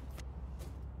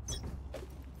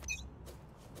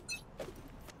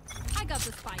 I got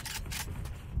the spike.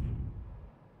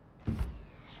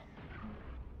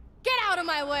 Get out of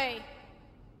my way.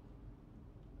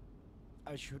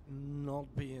 I should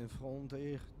not be in front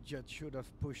here. Jet should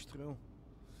have pushed through.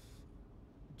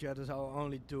 Jet is our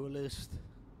only duelist.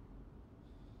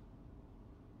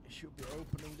 He should be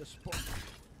opening the spot.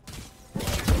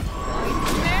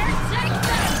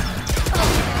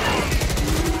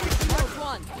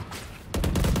 One.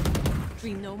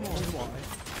 Dream no more.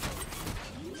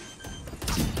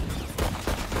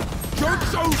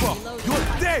 Joke's over! You're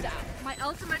dead! My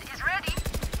ultimate is ready.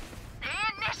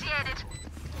 Initiated.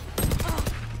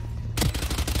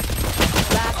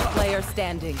 Last player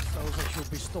standing. Those should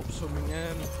be stop zooming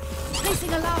in.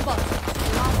 Placing alarm bot.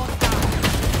 Alarm bot down.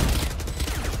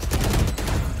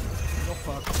 Oh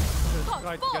fuck. Just Hot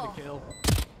tried to get ball. a kill.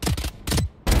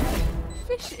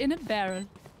 Fish in a barrel.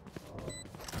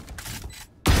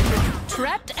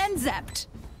 Trapped and zapped.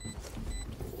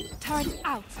 Turret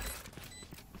out.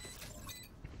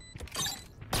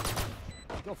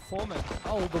 Got format.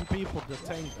 All the people the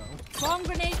tank though. Bomb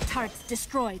grenade. Turrets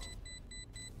destroyed.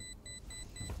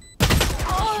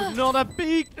 Should not have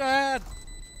peeked that!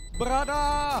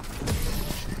 Brother!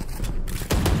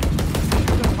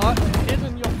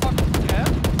 Hidden your fucking trap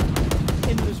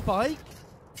in the spike.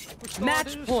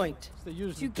 Match point. They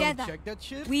usually Together, don't check that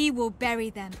shit. we will bury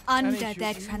them And under he their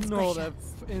should transgressions. not have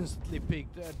instantly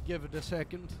peeked that. Give it a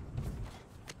second.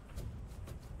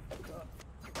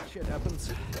 Shit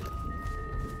happens.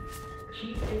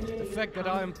 The fact that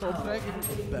I am top frag is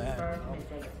bad.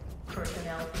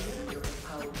 Personnel to your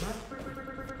post must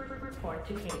report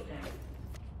to Kaiser.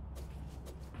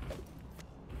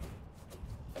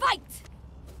 Fight!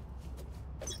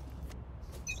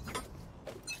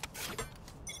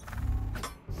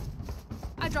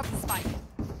 I dropped the spike.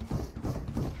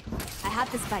 I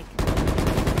have the spike.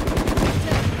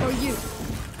 Or you.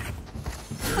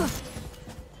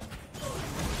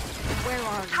 Where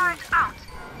are you? Turret out.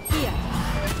 Here.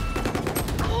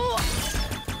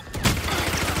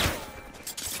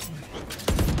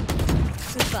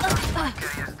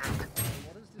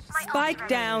 Spike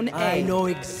down A. I know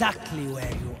exactly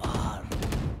where you are.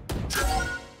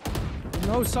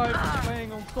 No side is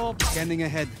playing on top. Scanning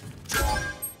ahead.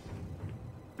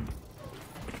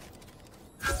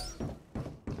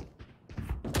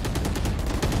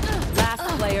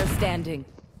 Last player standing.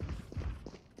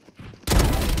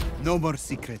 No more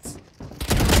secrets.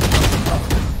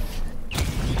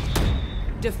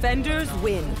 Defenders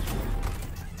win.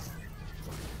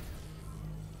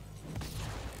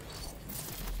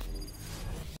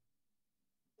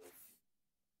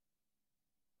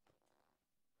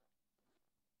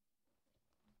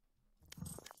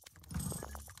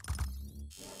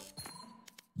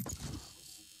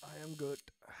 I am good.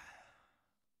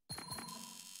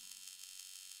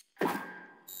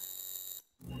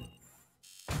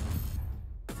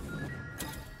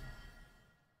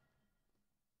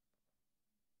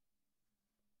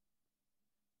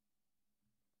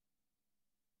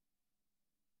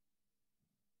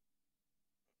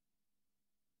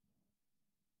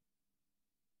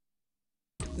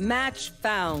 Match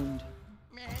found.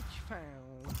 Match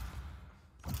found.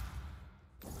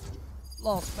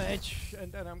 Last match,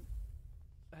 and then I'm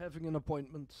having an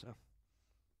appointment, so.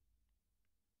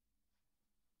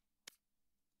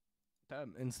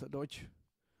 Damn, Insta-Dodge.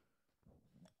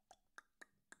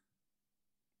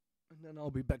 And then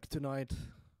I'll be back tonight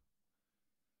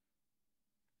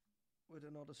with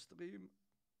another stream.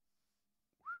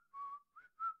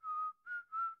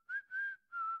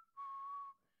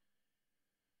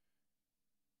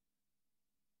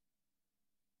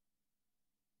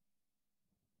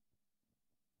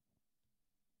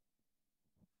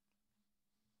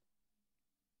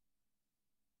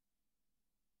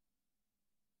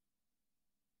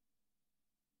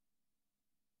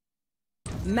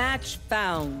 Match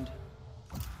found.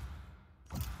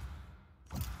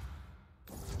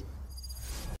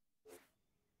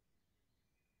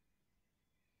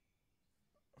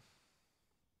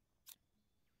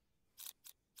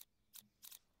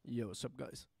 Yo, what's up,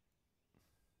 guys?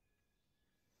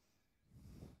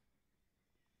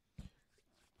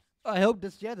 I hope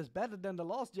this jet is better than the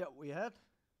last jet we had.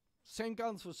 Same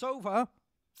counts for so far.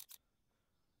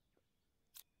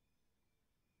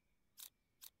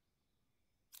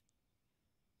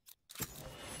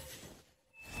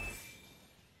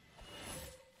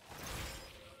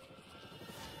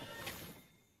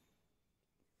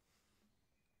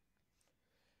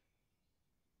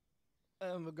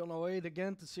 And we're gonna wait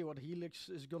again to see what Helix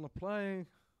is gonna play.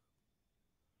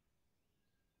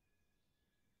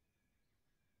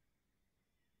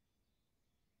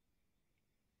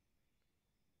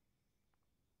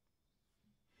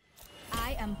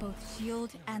 both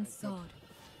shield and sword.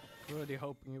 Really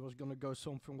hoping he was gonna go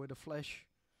something with a flash.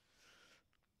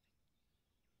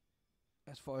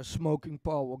 As far as smoking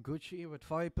power, Gucci with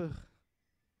Viper.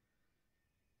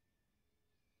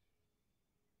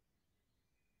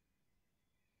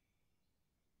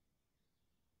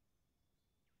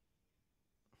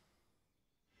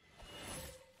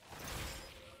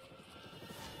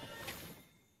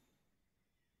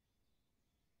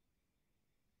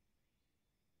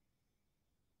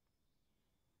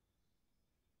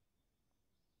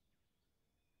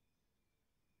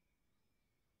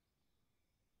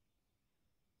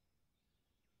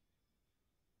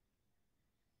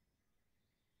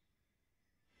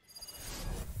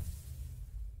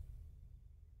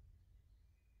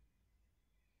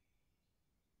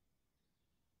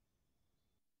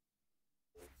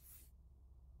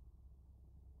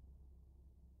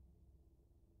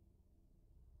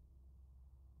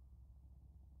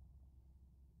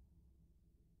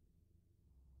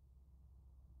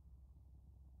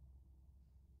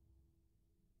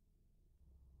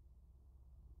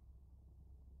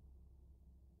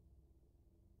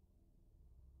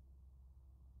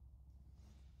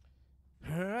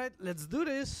 Alright, let's do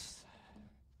this.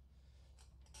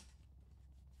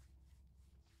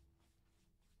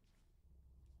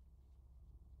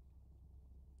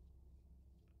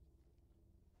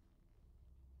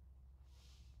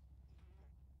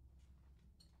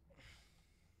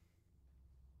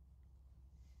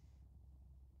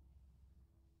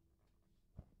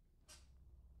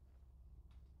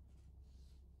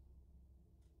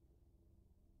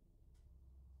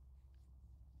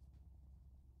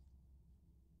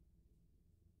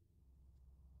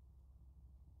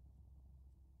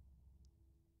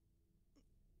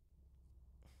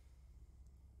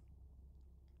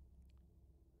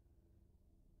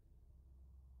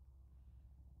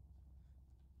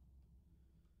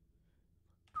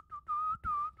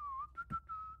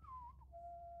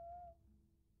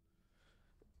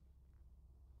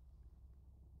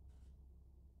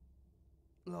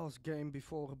 Last game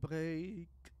before a break.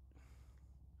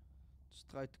 Let's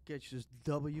try to catch this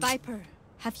W. Viper,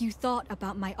 have you thought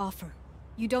about my offer?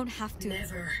 You don't have to.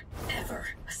 Never, ever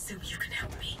assume you can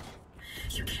help me.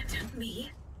 You can't help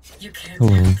me. You can't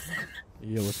Hello. help them.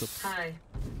 Yo, what's up? Hi.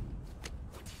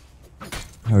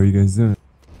 How are you guys doing?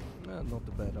 Not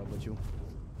too bad, how about you?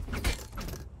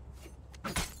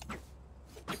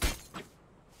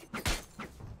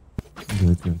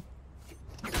 Good, good.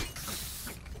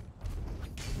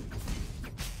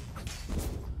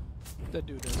 That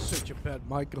dude has such a bad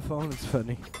microphone, it's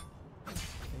funny.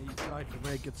 And he tried to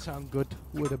make it sound good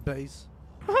with a bass.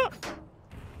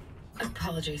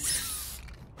 Apologies.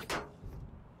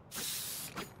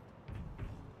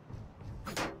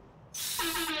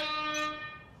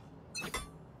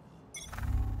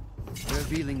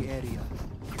 Revealing area.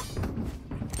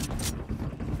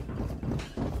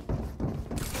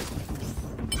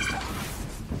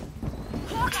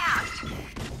 Hawk out!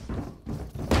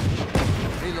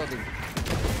 Reloading.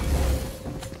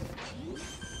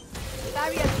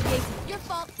 Barrier created. Your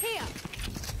fault. Here.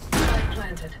 Spike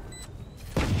planted.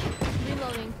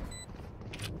 Reloading.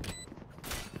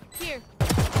 Here.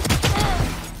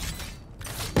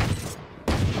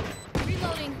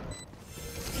 Reloading.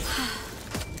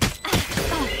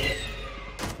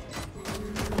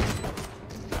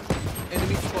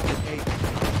 Enemy spotted A.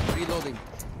 Reloading.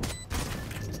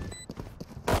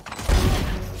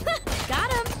 Got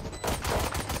him.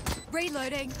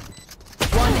 Reloading.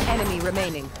 One enemy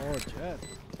remaining. Oh, Chad.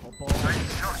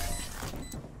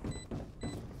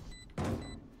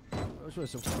 Those were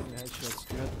some fucking headshots,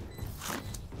 Chad.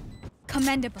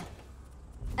 Commendable.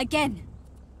 Again.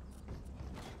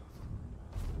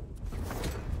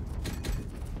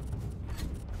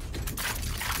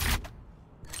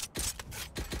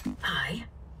 Hi.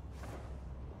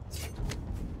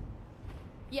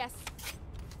 Yes.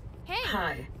 Hey.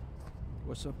 Hi.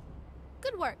 What's up?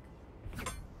 Good work.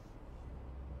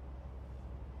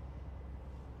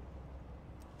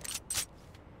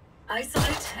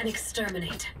 Isolate and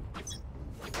exterminate.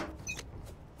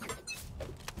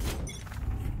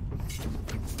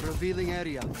 Revealing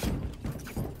area.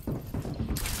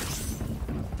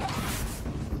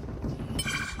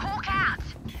 Hawk out!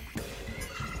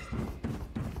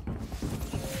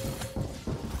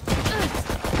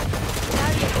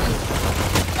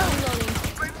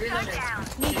 Reloading.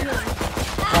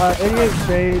 88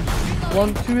 stage.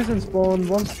 2 is in spawn.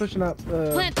 1's pushing up.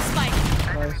 Plant the spike.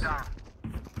 Nice.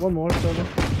 1 more, sorry.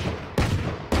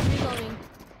 Reloading.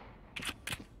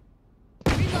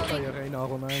 Oh, je Reina al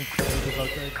omheen.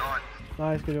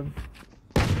 Nice, good job.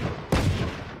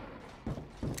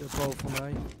 They're both on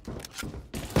A.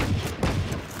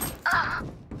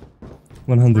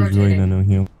 100 Reina now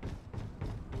here.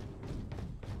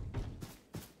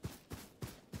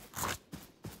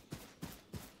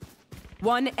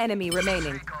 One enemy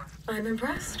remaining. I'm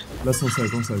impressed. Last on side,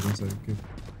 okay.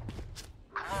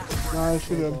 Nice,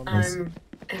 good. Nice. I'm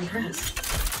impressed.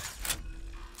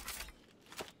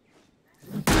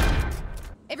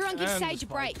 Everyone give And Sage a spike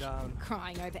break. down.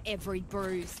 Crying over every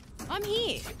bruise. I'm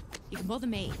here. You can bother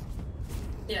me.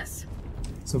 Yes.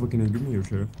 So what can you give me your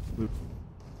share?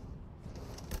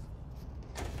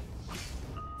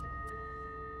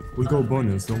 We'll go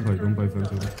bonus, don't buy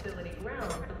Phantom. Hostility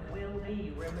rounds will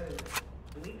be removed.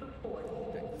 Leap of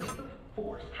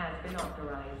force has been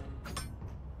authorized.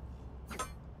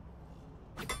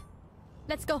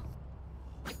 Let's go.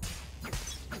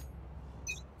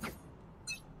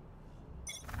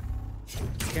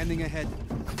 Scanning ahead.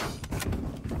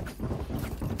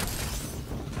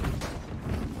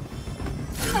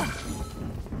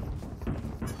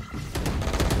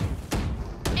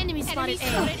 Enemy spotted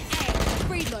A.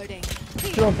 Reloading.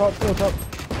 Two on top, two on top.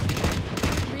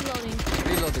 Reloading.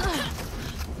 Reloading.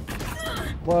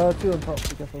 Well, two on top,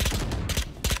 be careful.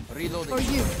 Reloading. For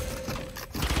you.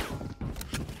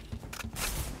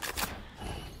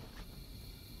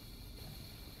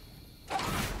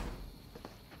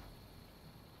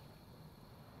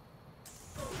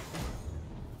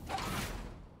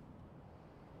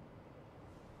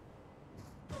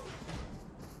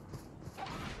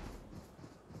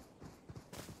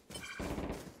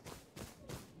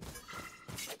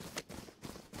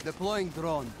 Deploying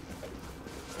drone.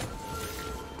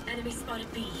 Enemy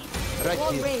spotted B. Right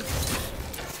here. Raid.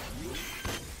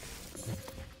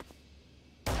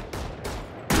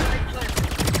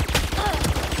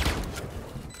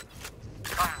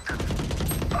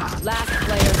 Last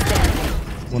player standing.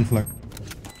 One flag.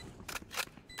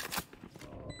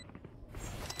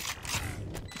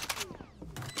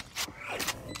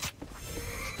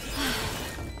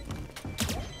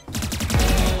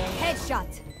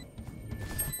 Headshot.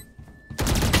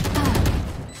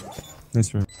 Nice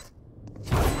try.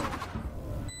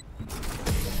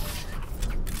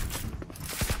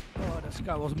 Oh, this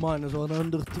guy was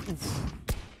 -100. Oof.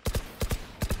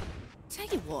 Tell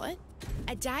you what,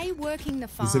 a day working the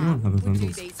Does anyone farm have a would do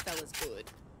Vandals? these fellas good.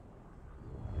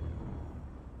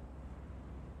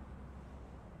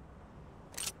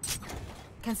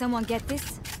 Can someone get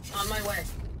this? On my way.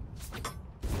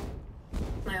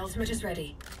 My ultimate is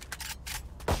ready.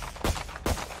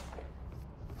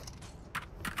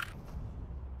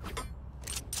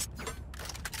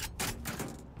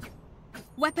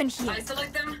 Weapon here.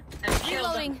 Isolate them and kill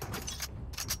them. Reloading.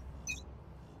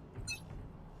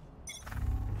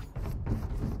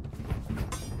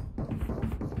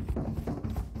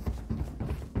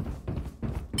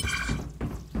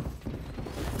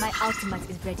 My ultimate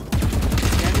is ready.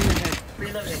 Scanning ahead.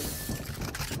 Reloading.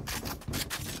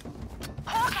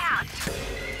 Hawk out!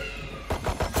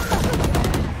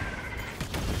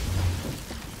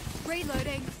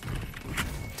 Reloading.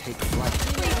 Take flight.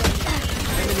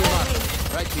 Enemy mark.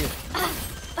 Right here.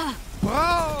 Bro!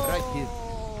 Right here.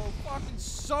 Fucking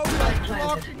so much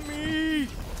blocking me!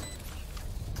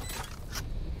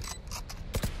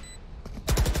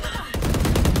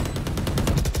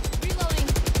 Reloading.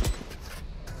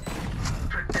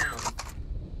 Down.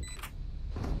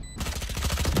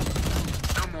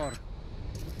 No more.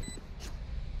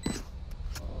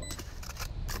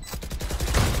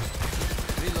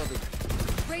 Reloading.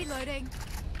 Reloading.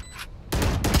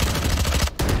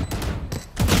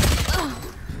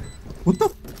 What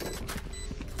the?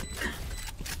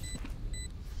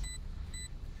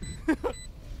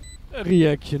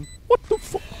 Reaction. What the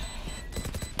fuck?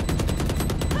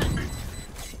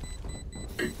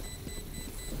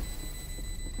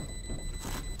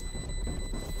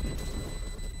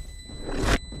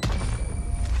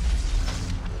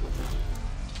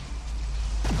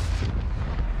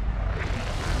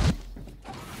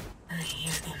 I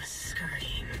hear them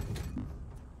scurrying.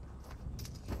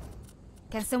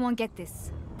 Can someone get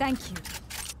this? Thank you.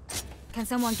 Can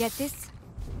someone get this?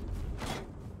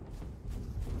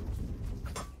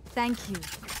 Thank you.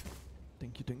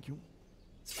 Thank you, thank you.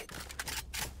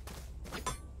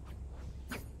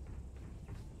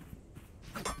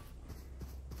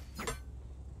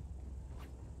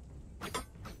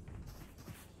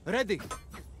 Ready.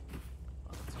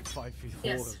 It's a 5v4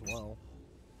 Yes. as well.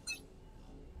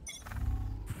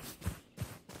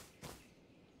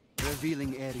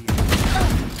 Revealing area.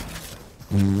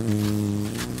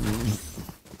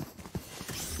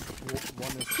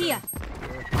 One is Here.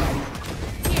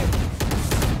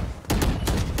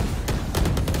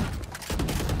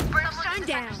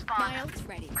 My ult's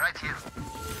ready. Right here.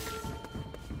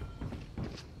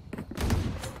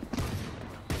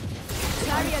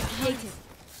 Barrier created.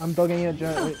 I'm dogging it,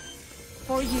 Jet. Wait.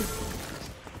 For you.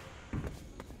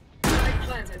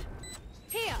 Planted.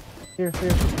 Here. Here.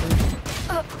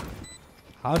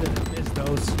 How did I miss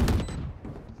those?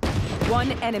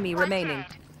 One enemy remaining.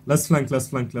 Last flank. The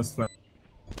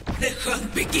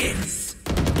hunt begins.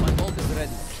 My ult is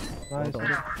ready.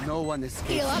 Nice. No one escapes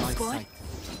Heal up, my squad. sight.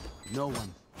 No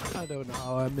one. I don't know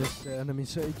how I missed the enemy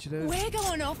Sage there. We're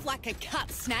going off like a cut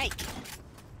snake.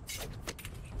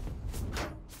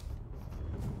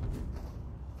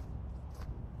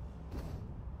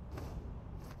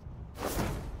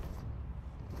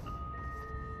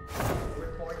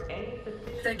 Report any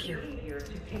suspicious Thank you. behavior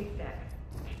to K-Stack.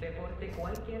 Reporte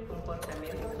cualquier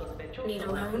comportamiento sospechoso. Need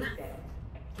a loan?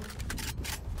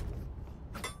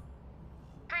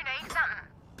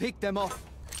 Pick them off.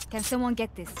 Can someone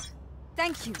get this?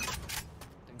 Thank you.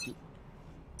 Thank you.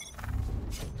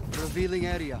 Revealing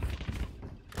area.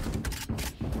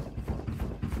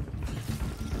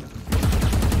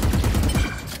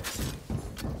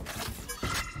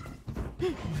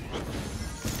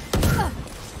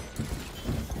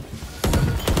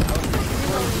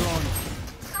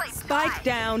 Spike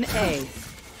down A.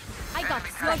 I got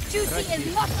this. Your duty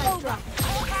is not over.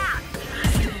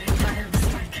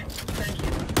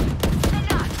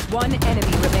 One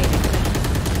enemy remaining.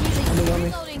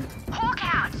 Reloading. Hawk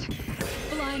out.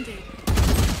 Blinded.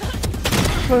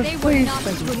 They were not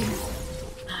thank you. good enough.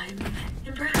 I'm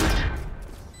impressed.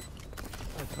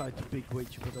 I tried to big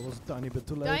witch, but I was a tiny bit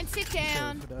too late. Don't sit Sorry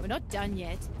down. for that. We're not done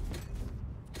yet.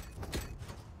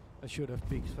 I should have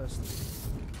peeked faster.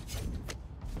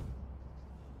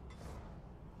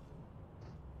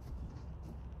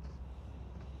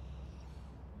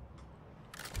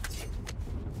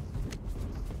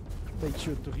 Make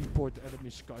sure to report enemy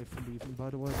Sky for leaving,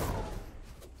 by the way.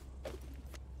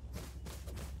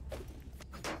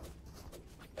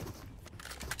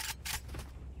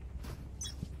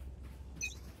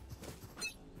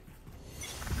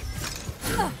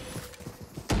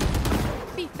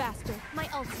 Be faster. My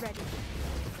ult's ready.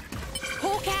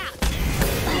 Hawk out.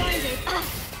 Blinded.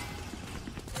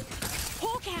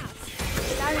 Hawk out.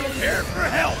 Prepare for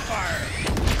hellfire!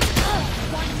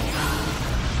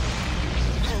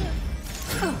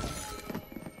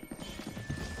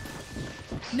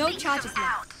 No charges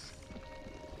left.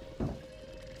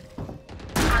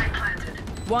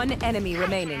 One enemy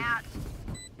remaining.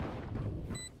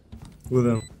 With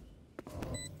them.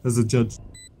 As a judge.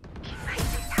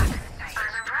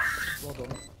 Well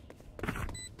done.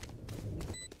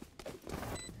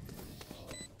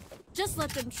 Just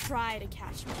let them try to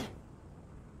catch me.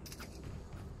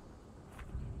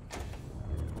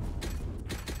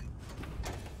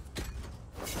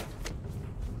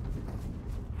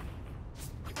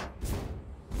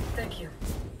 Thank you.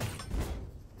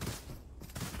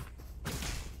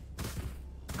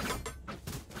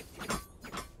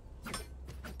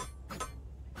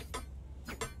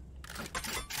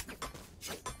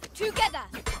 Together.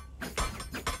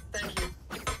 Thank you.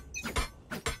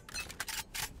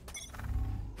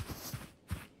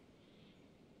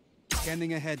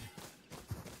 Scanning ahead.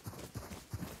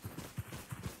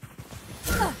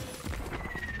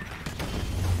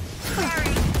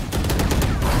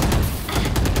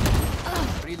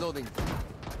 Reloading.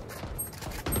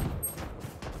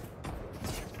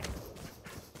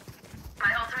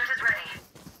 My ultimate is ready.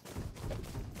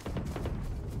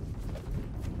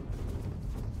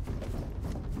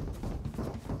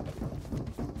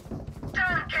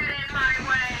 Don't get in my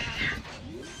way.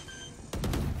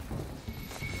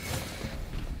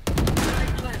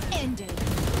 Ended.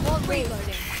 While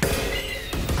reloading.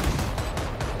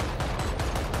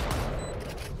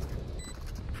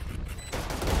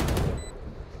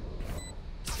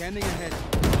 Scanning ahead.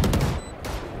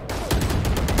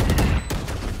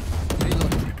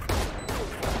 Reloading.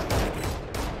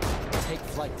 Take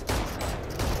flight.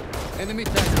 Enemy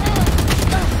tag.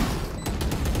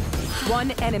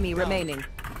 One enemy remaining.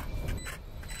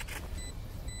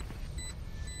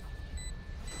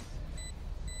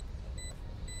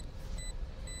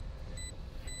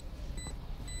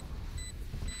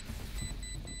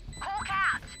 Hawk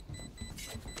out.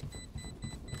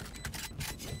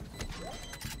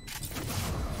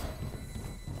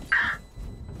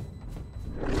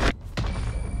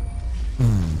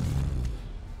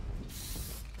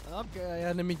 Okay,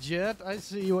 enemy Jet, I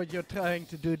see what you're trying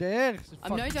to do there.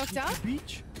 I'm no Fucking doctor, cheeky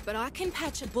beach. but I can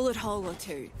patch a bullet hole or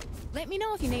two. Let me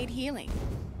know if you need healing.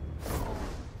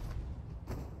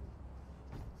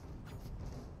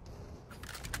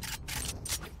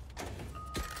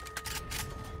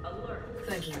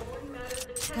 Thank you.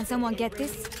 Can someone get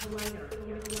this?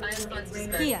 I have funds to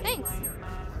spend. Here. Thanks.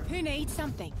 Who needs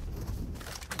something?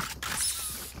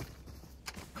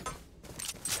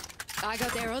 I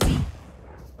got there, Ozzy.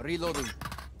 Reloading.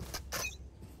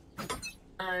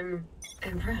 I'm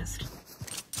impressed.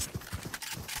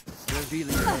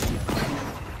 Revealing.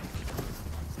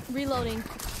 Reloading.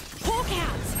 Hawk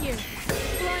out! Here.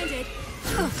 Blinded.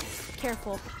 Ugh.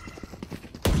 Careful.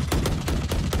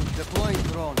 Deploying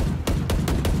drone.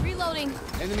 Reloading.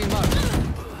 Enemy marked.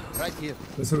 Right here.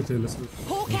 Let's rotate, let's rotate.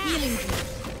 Hawk out! Healing.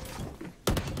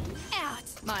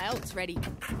 Out. My ult's ready.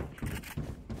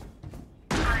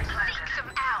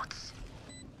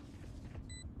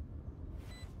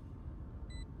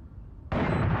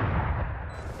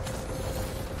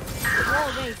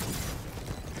 Wall raised.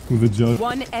 With a judge.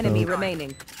 One enemy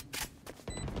remaining.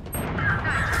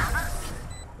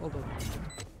 Hold on.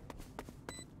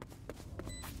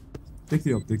 Take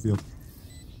the up, take the up.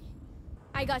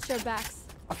 I got your backs.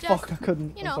 Ah, Just, fuck, I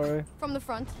couldn't. You I'm know, sorry. from the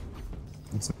front.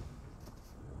 That's it.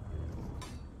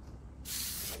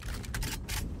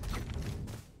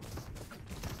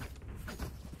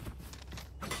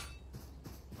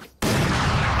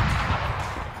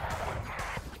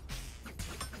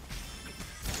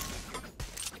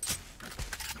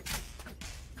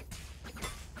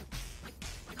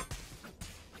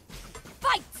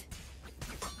 Fight!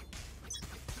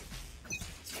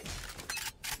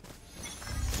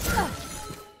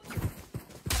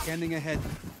 Scanning ahead.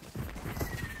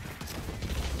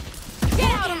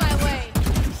 Get out of my way!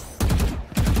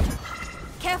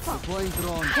 Careful. Deploying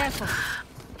drone. Careful.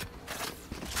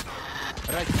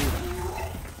 Right here.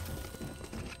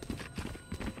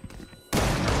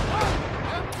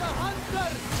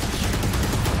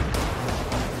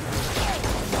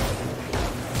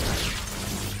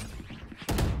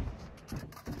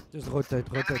 Just rotate,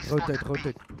 rotate, rotate,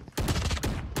 rotate.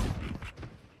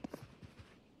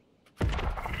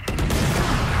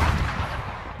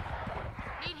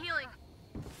 Need healing.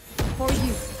 For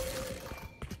you.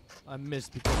 I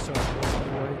missed because someone was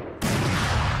in the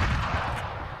way.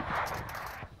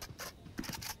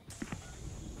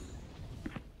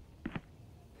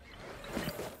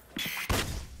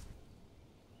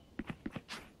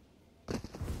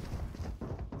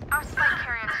 Our spike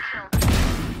carrier's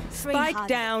killed. Spike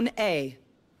down A.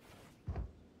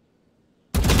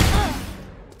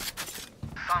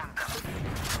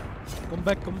 Come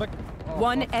back, come back. Oh,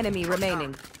 One fuck. enemy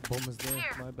remaining. Bomb is there,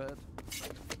 my bad.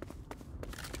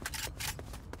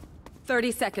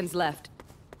 30 seconds left.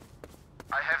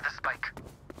 I have the spike.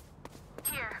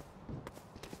 Here.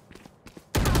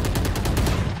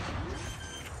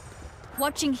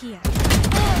 Watching here.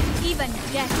 Even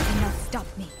death cannot stop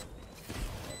me.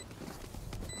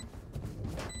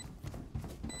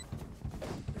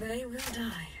 They will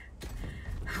die.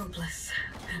 Hopeless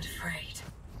and afraid.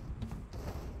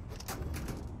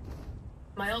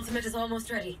 My ultimate is almost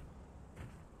ready.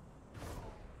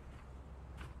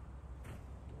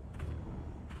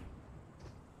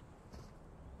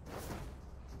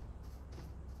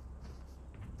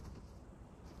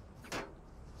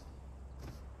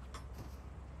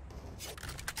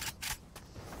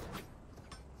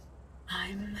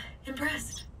 I'm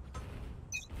impressed.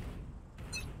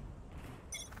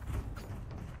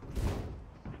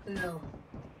 No.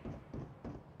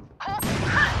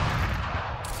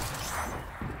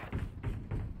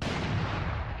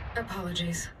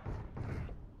 Apologies.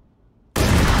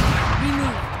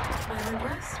 Remove. I'm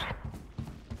impressed.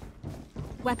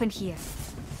 Weapon here.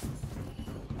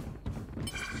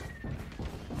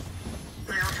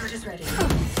 My ultimate is ready.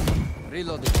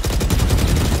 Reloading.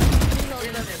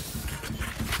 Reloading.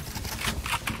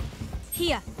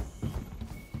 Here.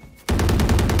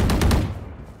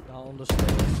 Down the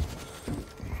stairs.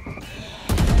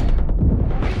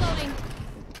 Reloading.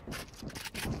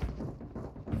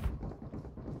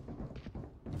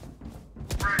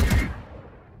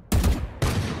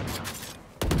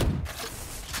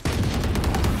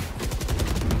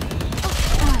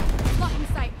 Blocking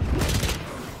sight.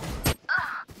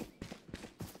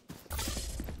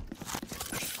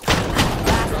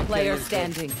 Last player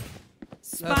standing.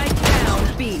 Spike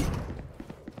down B.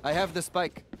 I have the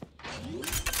spike.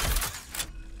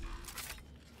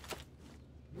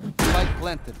 Spike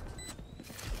planted.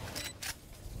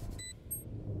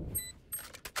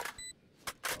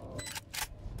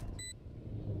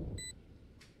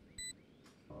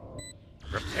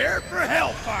 Prepare for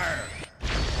hellfire!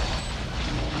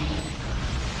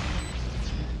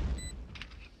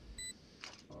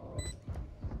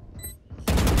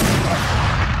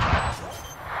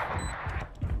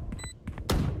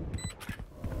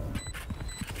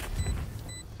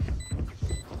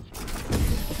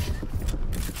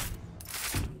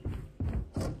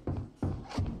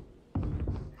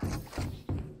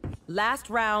 Last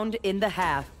round in the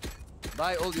half.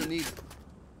 Buy all you need.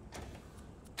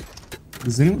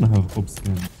 Does anyone have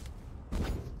obscene?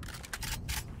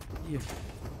 Yeah.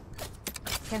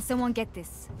 Can someone get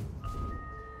this?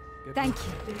 Thank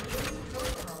you.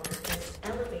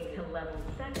 Elevate to level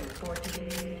 7 for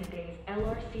today's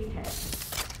LRC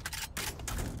test.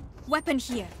 Weapon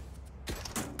here.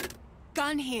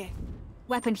 Gun here.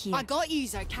 Weapon here. I got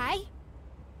yous, okay?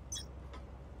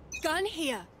 Gun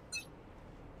here.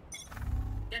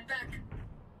 Get back.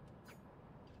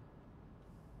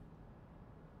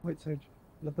 Wait, Sage.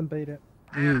 Let them bait it.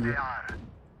 There they are.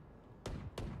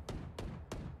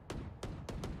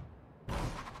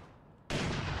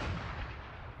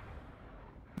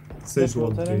 Sage 1B.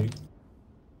 rotating.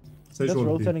 Sage Jet's 1B.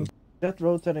 rotating. Jet's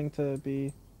rotating to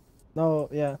B. No,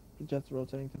 yeah. Jet's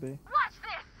rotating to B. Watch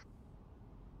this!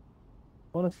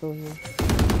 One is still here.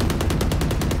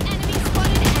 Enemy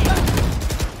spotted A.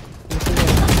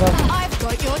 I've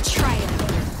got your trail.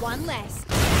 One less.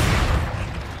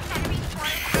 Enemy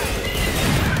spotted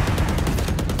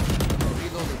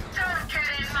Reloading. Don't get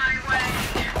in my way.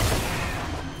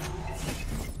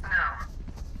 No.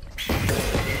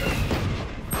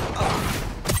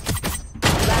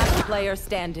 Last player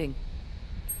standing.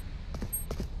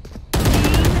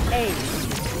 Team A.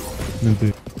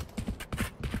 Minty.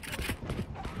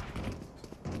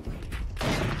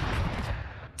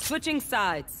 Switching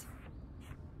sides.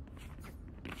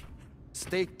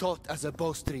 Stay taut as a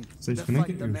bowstring. Sage, The can I fight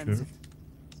get your demands sheriff?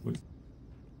 Wait.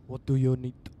 What do you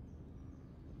need?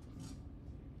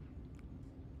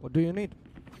 What do you need?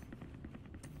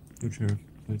 Your sheriff,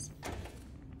 please.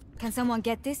 Can someone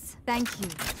get this? Thank you.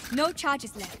 No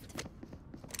charges left.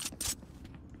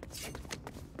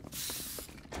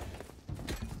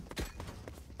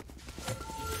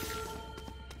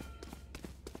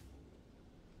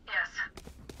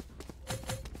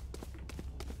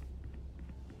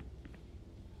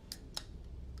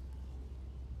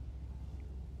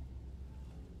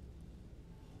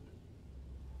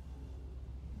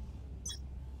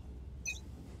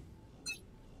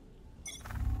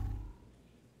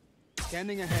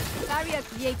 Scanning ahead. Barrier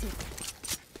created.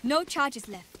 No charges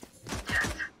left.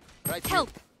 Right Help.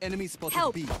 here. Enemy spotted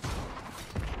Help. B.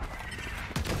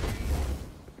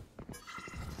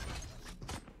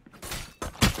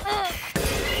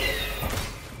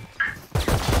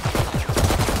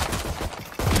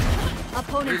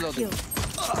 Opponent Reloading. killed.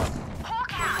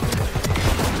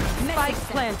 Spike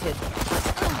planted.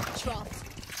 Dropped.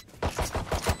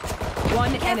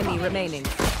 One enemy remaining.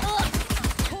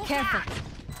 Careful.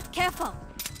 Careful.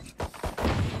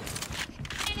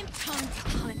 Enemy time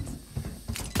to hunt.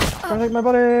 Protect my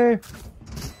buddy!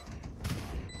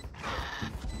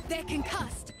 They're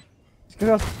concussed.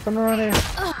 Get come around here.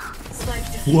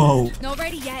 Whoa! Not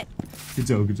ready yet. Good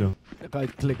job, good job.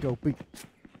 Right click OP. I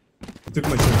took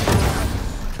my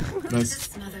sheriff. Nice.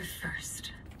 Smother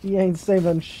first. He ain't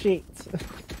saving shit.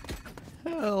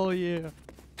 Hell yeah.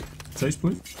 Sage,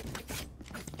 please.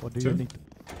 What do Sure. you need?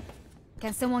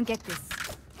 Can someone get this?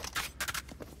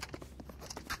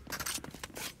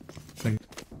 Thank you.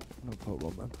 No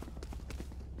problem, man.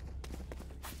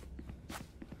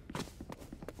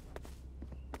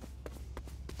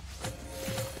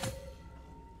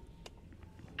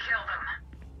 Kill them.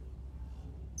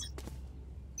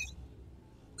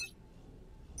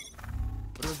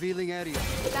 Revealing area.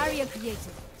 Barrier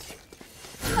created.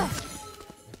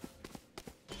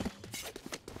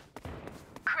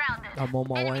 I'm on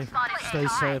my way. Stay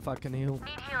safe, I can heal.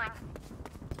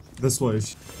 This way.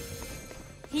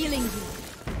 Healing you.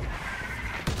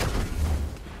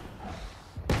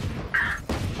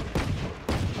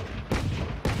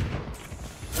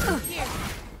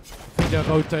 They're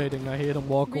rotating, I hear them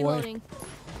walk away. Reloading.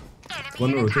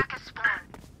 One rotate.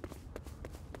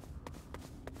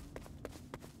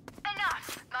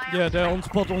 Yeah, they're on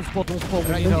spot, on spot, on spot.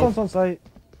 We need This help. one's on site.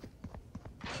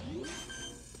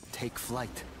 Take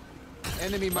flight.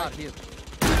 Enemy mark here.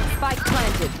 Spike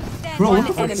planted. Bro, One what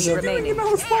the fuck enemy is she doing remaining. in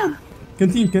our spawn?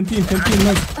 Canteen,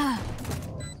 nice.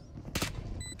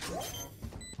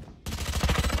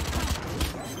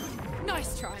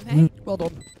 Nice try, mate. Well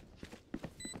done.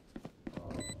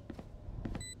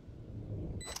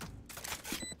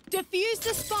 Defuse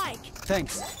the spike.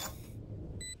 Thanks.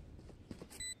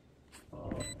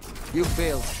 You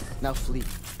failed. Now flee.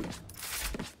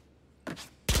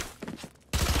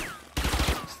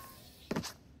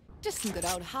 Just some good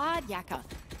old hard yakka.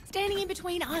 Standing in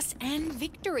between us and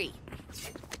victory.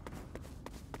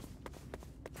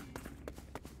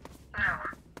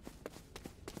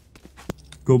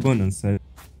 Go burn and say.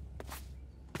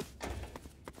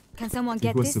 Can someone It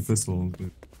get was the this? pistol. But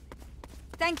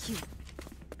Thank you.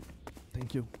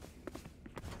 Thank you.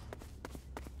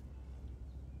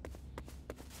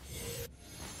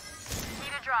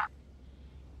 Need a drop.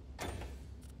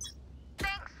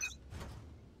 Thanks.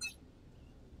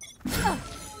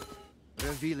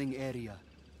 Revealing area.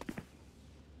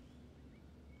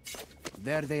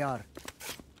 There they are.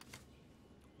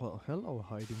 Well, hello,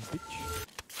 hiding bitch.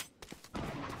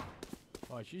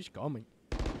 Oh, she's coming.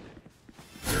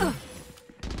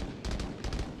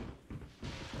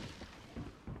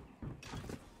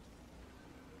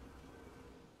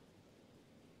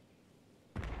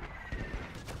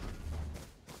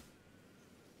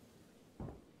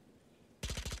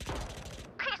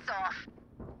 Peace off.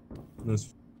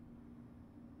 Nice.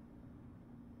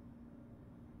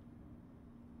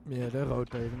 Yeah, they're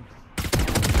rotating.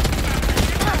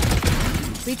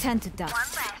 We tend to die.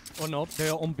 Or not,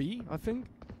 they're on B, I think.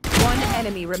 One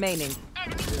enemy remaining. Yeah.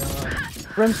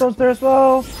 Brimstone's there as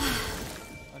well.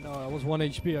 I know, I was 1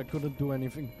 HP, I couldn't do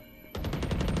anything.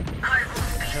 I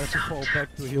had to fall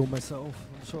back to heal myself.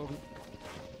 I'm sorry.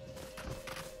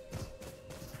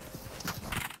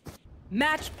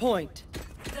 Match point.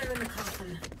 They're in the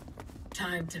coffin.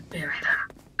 Time to bury them.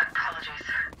 Apologies.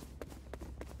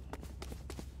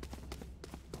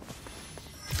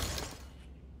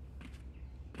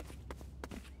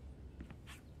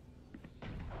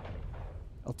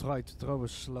 I'll try to throw a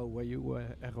slow way you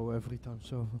arrow every time,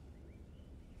 so.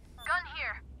 Gun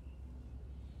here.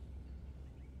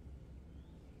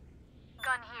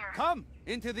 Gun here. Come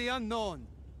into the unknown.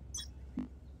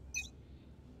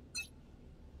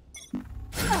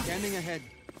 Scanning ahead.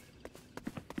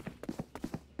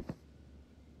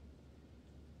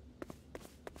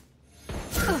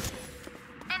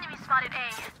 Enemy spotted A.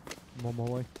 I'm on my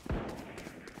way.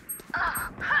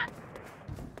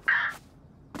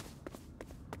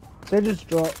 They just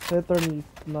dropped. They're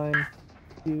 39.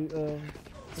 Yeah.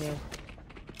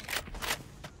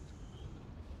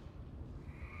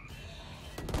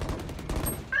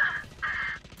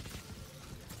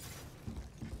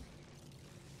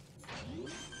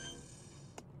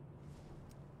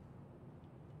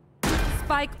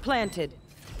 Spike planted.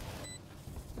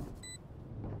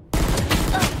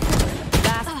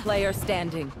 Last player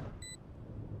standing.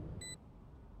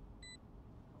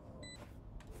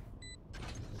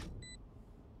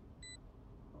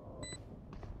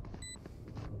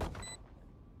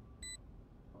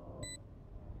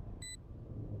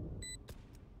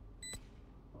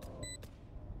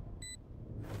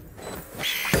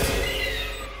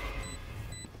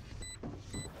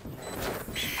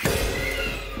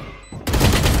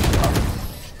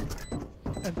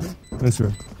 That's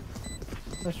right.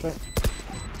 That's right.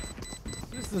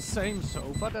 This is the same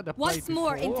sofa that I played Once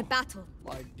more before, into battle.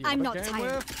 like the I'm other not game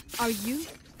tired. with. Are you?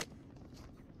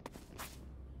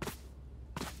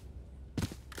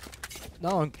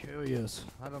 Now I'm curious.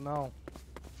 I don't know.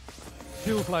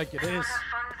 Feels like it is.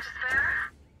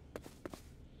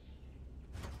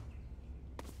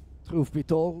 Truth be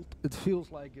told, it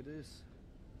feels like it is.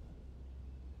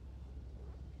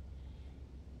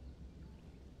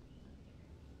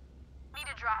 Need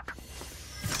a drop.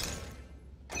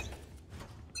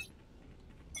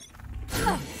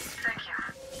 Thank you.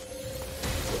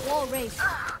 Wall raised.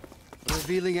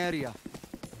 Revealing area.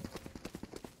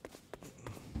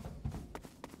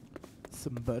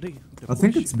 Somebody. I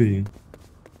think it's B.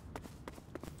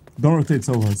 Don't rotate,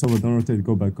 Sova. Sova, don't rotate.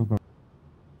 Go back. Go back.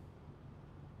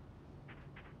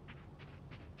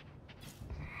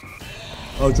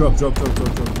 Oh, drop.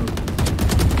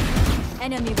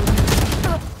 Enemy removed.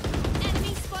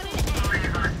 Enemy spotted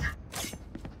A.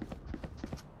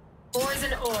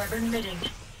 Poison orb emitting.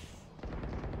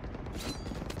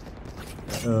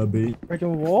 B.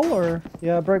 Breaking wall or?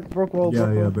 Yeah, broke wall. Yeah,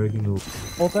 broke wall. breaking the wall.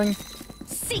 Whole thing.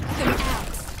 Seek them out.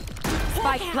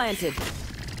 Spike planted.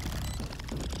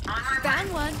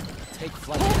 Found one. Take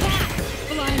flight.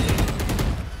 Blind.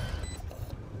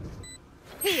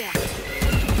 Here.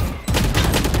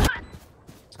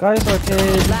 Sky's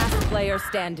arcade. Last player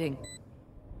standing.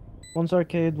 One's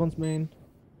arcade, one's main.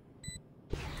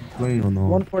 Playing on all.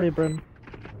 140 Brim.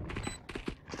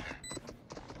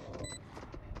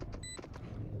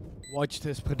 Watch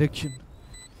this prediction.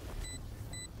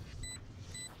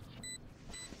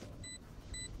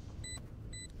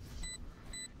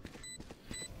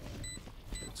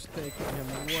 It's taking him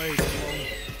way too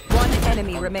long. One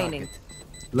enemy remaining.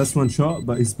 Last one shot,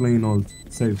 but he's playing old.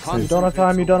 Save. You don't have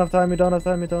time, you don't have time.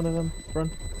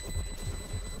 Run.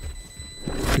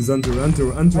 He's under. Right.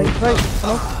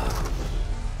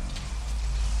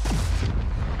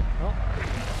 No.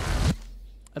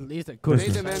 At least I could. They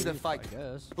demand a fight. I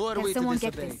guess. Who are Can we to someone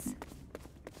get disobey? this?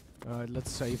 Alright,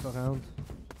 let's save around.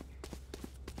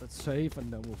 Let's save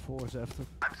and then we'll force after.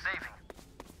 I'm saving.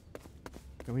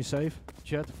 Can we save?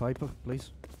 Chat, Viper,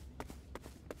 please.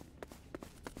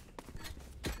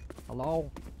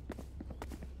 Hello?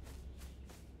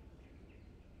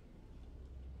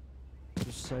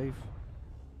 Just save.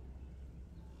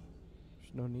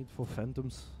 There's no need for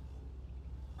phantoms.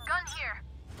 Gun here.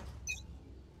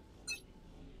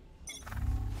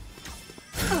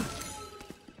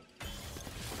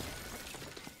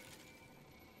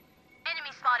 Enemy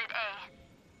spotted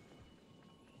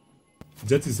A.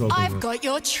 Jet is open. I've got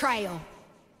your trail.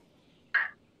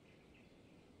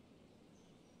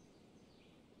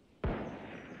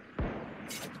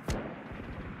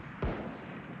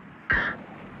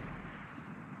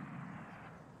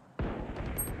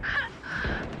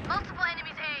 Multiple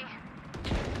enemies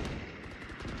A.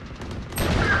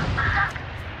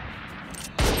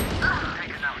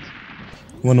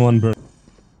 1-1 burn.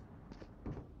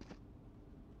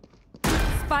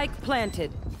 Spike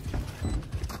planted.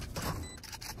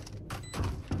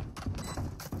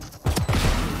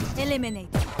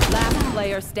 Eliminate. Last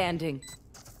player standing.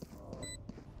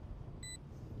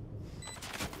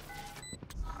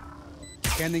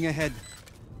 Scanning ahead.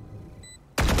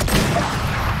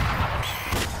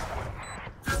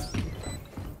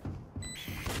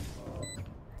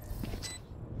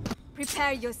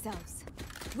 Prepare yourselves.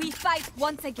 We fight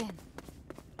once again.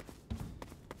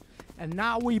 And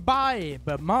now we buy it,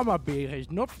 but Mama Bear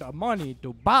has not the money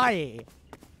to buy it.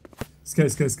 Sky.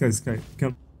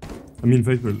 Come. I mean,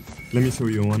 Viper, let me show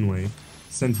you one way.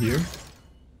 Stand here.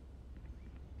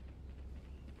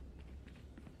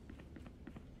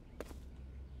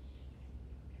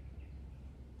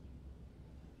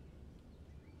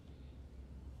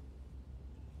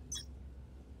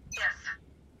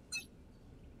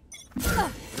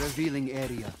 Revealing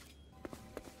area.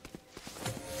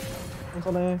 What's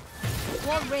on A?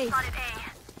 Wall raised.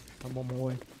 I'm on my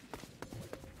way.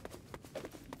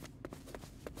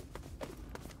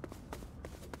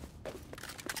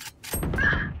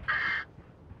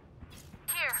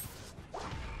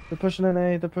 They're pushing in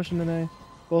A. They're pushing in A.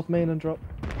 Both main and drop.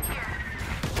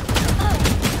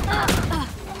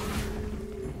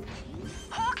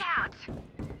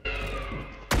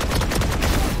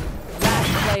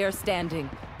 Last player standing.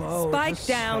 Bro, Spike the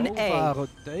down Sova A.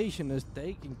 rotation is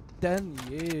taking 10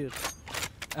 years.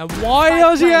 And why Spike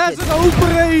does he have planted. an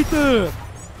operator?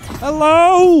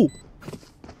 Hello?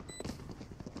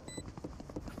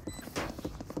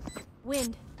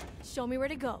 Wind, show me where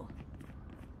to go.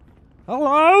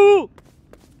 Hello?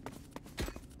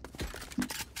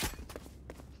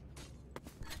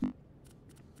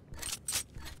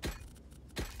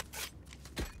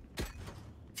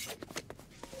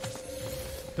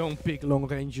 Don't pick long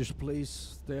ranges,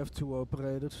 please. They have two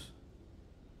operators.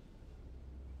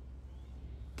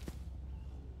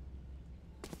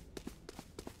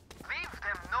 Leave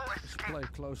them no Just escape. play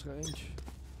close range.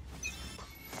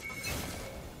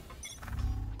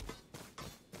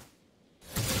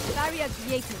 Barrier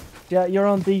created. Yeah, you're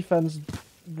on defense.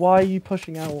 Why are you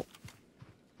pushing out?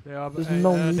 They are, There's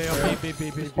no need they for are it.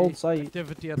 B. Just hold sight.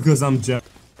 Activity at Because I'm Jet.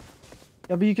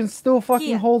 Yeah, but you can still fucking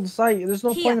Here. hold sight. There's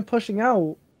no Here. point in pushing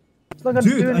out. It's not gonna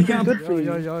Dude, do I anything can't- good for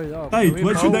you. Yeah. Hey,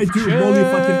 what should I do? Roll your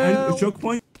fucking choke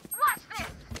point?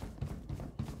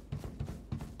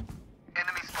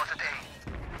 Enemy spotted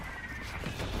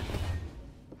A.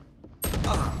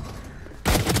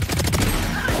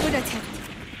 Good attempt.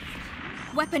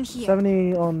 Weapon here.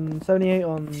 78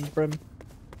 on Brim.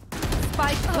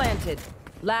 Spike planted.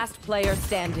 Last player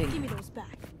standing. Give me those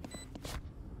back.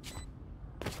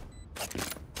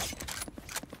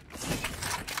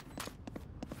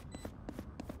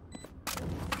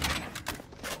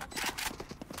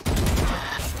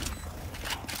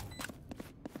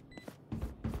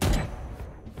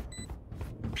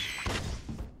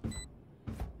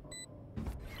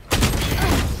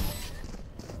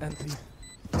 Anti.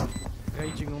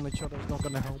 Raging on each other is not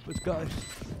gonna help us, guys.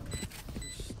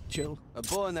 Just chill. A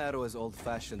bow and arrow is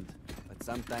old-fashioned, but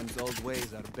sometimes old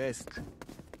ways are best.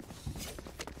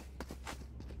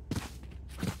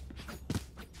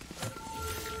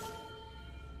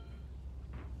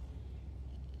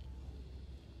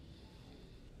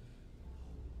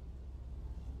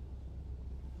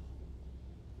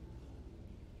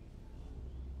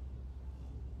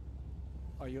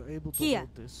 Are you able to Here.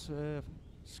 hold this,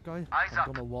 Sky? Eyes I'm up.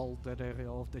 gonna wall that area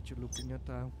off that you're looking at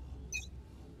now.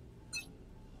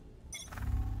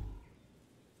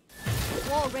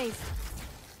 Wall raised.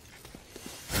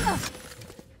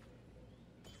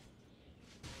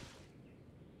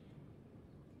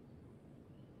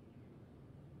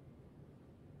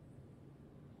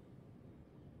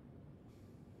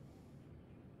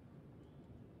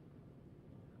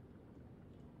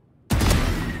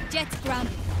 Jet's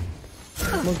grounded.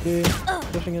 Smoke B.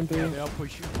 Pushing in B. Yeah, they are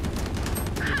pushing.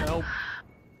 Need help.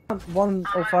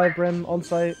 105 Brim on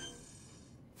site.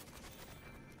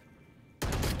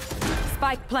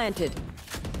 Spike planted.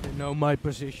 They know my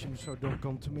position, so don't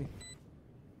come to me.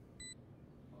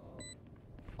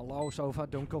 Hello, Sofa,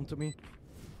 don't come to me.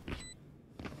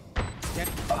 Yeah.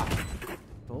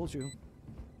 Told you.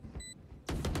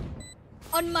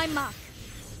 On my mark.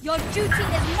 Your duty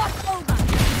is not over.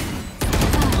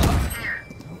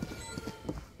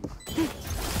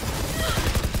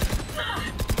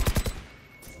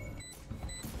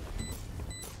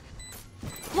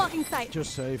 Blocking sight.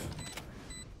 Just save.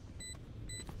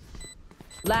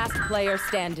 Last player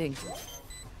standing.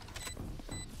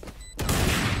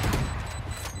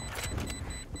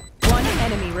 One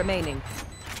enemy remaining.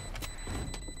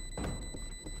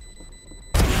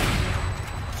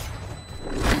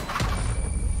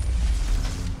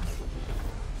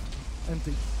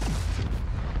 Empty.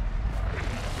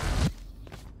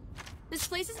 This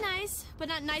place is nice, but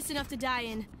not nice enough to die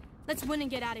in. Let's win and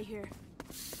get out of here.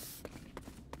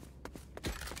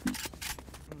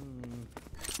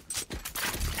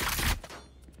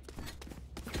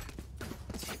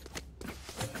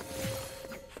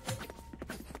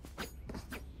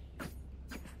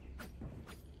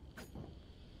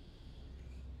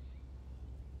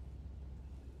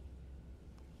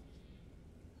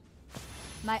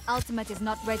 My ultimate is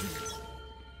not ready.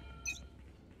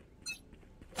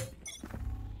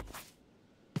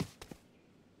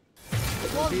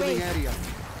 Revealing area.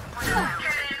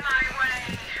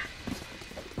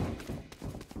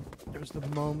 It was the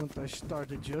moment I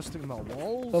started adjusting my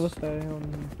walls. Double stay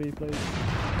on B, please.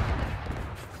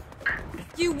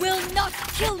 You will not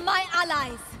kill my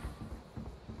allies.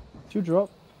 2 drop.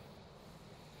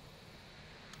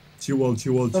 Two wall.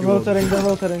 They're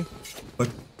rotating. But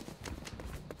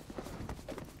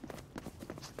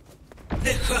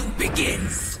The hunt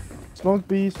begins. Smoke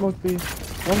B. One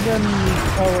gun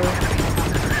tower.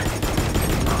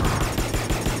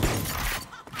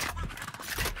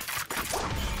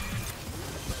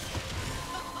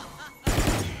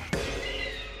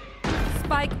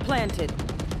 Spike planted.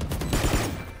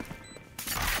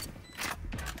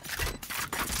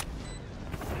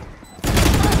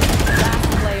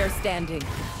 Last player standing.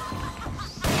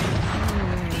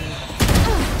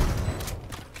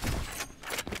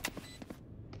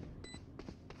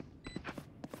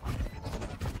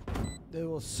 They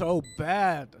were so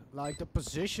bad. Like the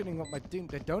positioning of my team,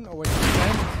 they don't know where to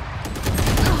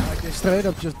stand. Like they straight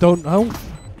up just don't know.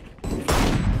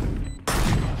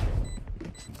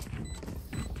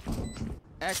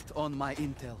 Act on my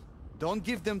intel. Don't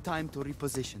give them time to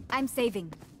reposition. I'm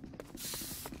saving.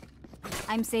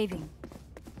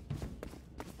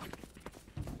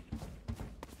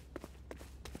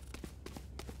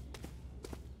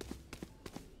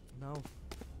 No.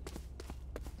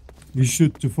 you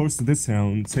should to force this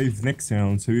round, save next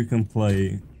round so you can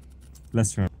play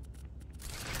last round.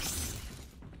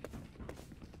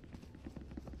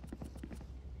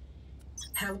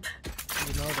 Help.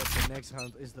 You know that the next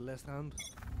round is the last round.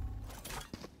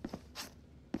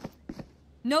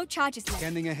 No charges left.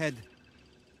 Scanning ahead.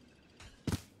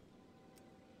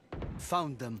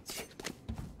 Found them.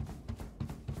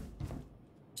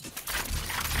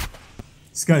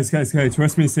 Sky,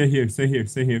 trust me, stay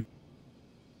here.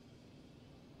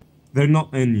 They're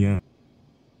not in yet.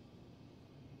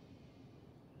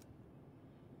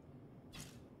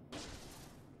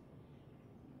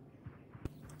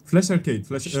 Flash arcade,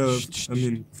 flash drop.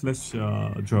 Flash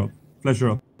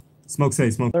drop. Smoke say,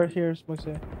 smoke. They're here, smoke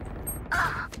say.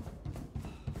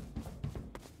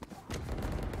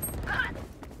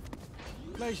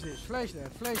 Flash there.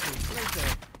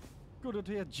 Good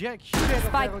to hear Jack. Shit.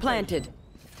 Spike planted.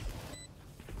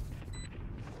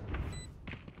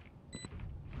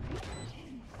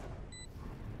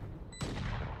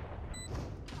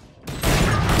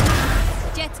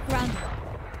 Jet's grounded.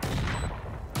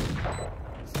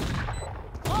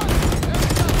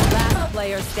 Last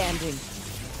player standing.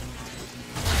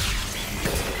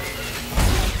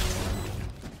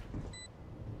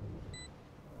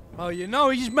 Oh, you know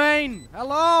he's main.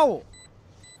 Hello.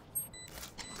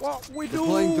 What we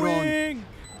Deploying doing?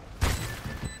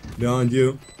 Behind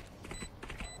you.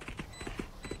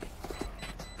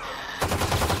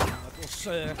 That was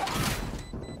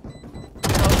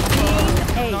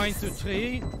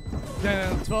 9-3,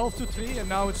 then 12-3, and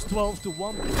now it's 12-1.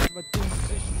 My team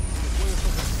position is worse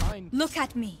of a 9. Look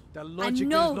at me. The I logic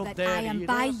know is not that there I am either.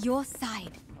 by your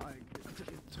side.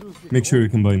 Make sure you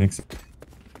can buy next.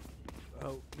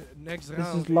 Oh, next This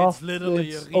round. is last. It's literally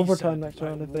It's a reset. overtime next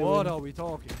round if they What win. are we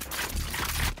talking?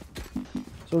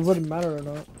 So it wouldn't matter or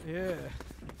not. Yeah.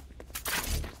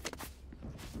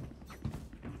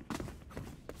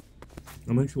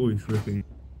 I'm actually tripping.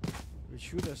 We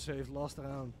should have saved last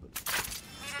round, but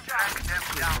Track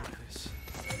them down. this.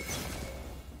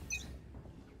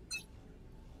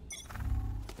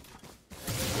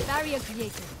 Barrier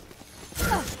created.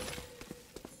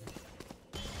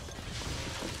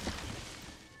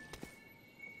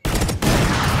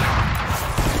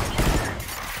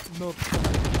 Not.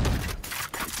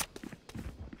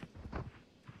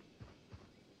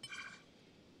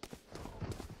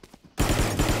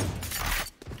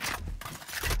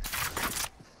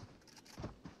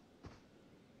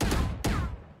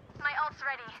 My ult's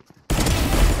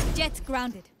ready. Jets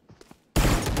grounded.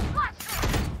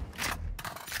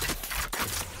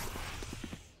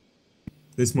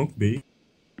 They smoke B.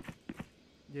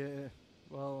 Yeah.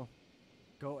 Well,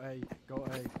 go A. Go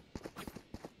A.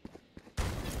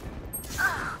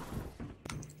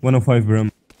 105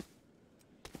 Brim.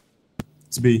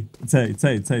 It's B. It's A. It's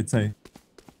A. It's A. It's A.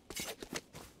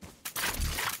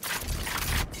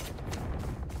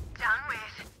 Down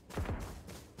with.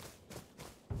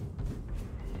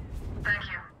 Thank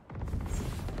you.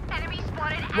 Enemy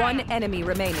spotted A. One enemy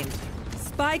remaining.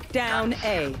 Spike down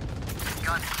A.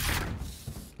 Gun.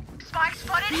 Spike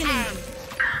spotted A.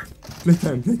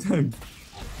 Playtime. Playtime.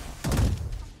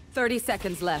 30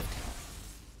 seconds left.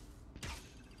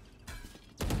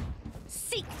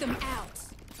 Seek them out.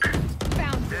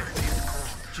 Found them.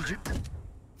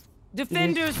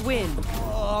 Defenders win.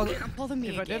 Oh, Bother me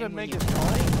if I again didn't when make you- it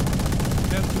time,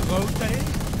 then to rotate,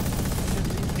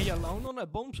 just leave me alone on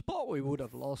that bomb spot, we would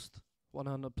have lost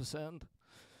 100%.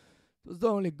 It was the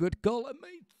only good call I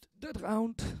made that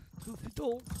round. Truth be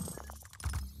told.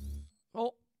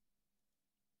 Oh.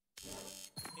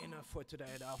 Enough for today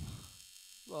now.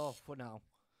 Well, for now.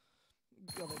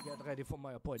 Gotta get ready for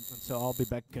my appointment, so I'll be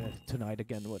back tonight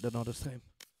again with another stream.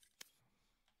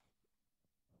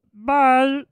 Bye!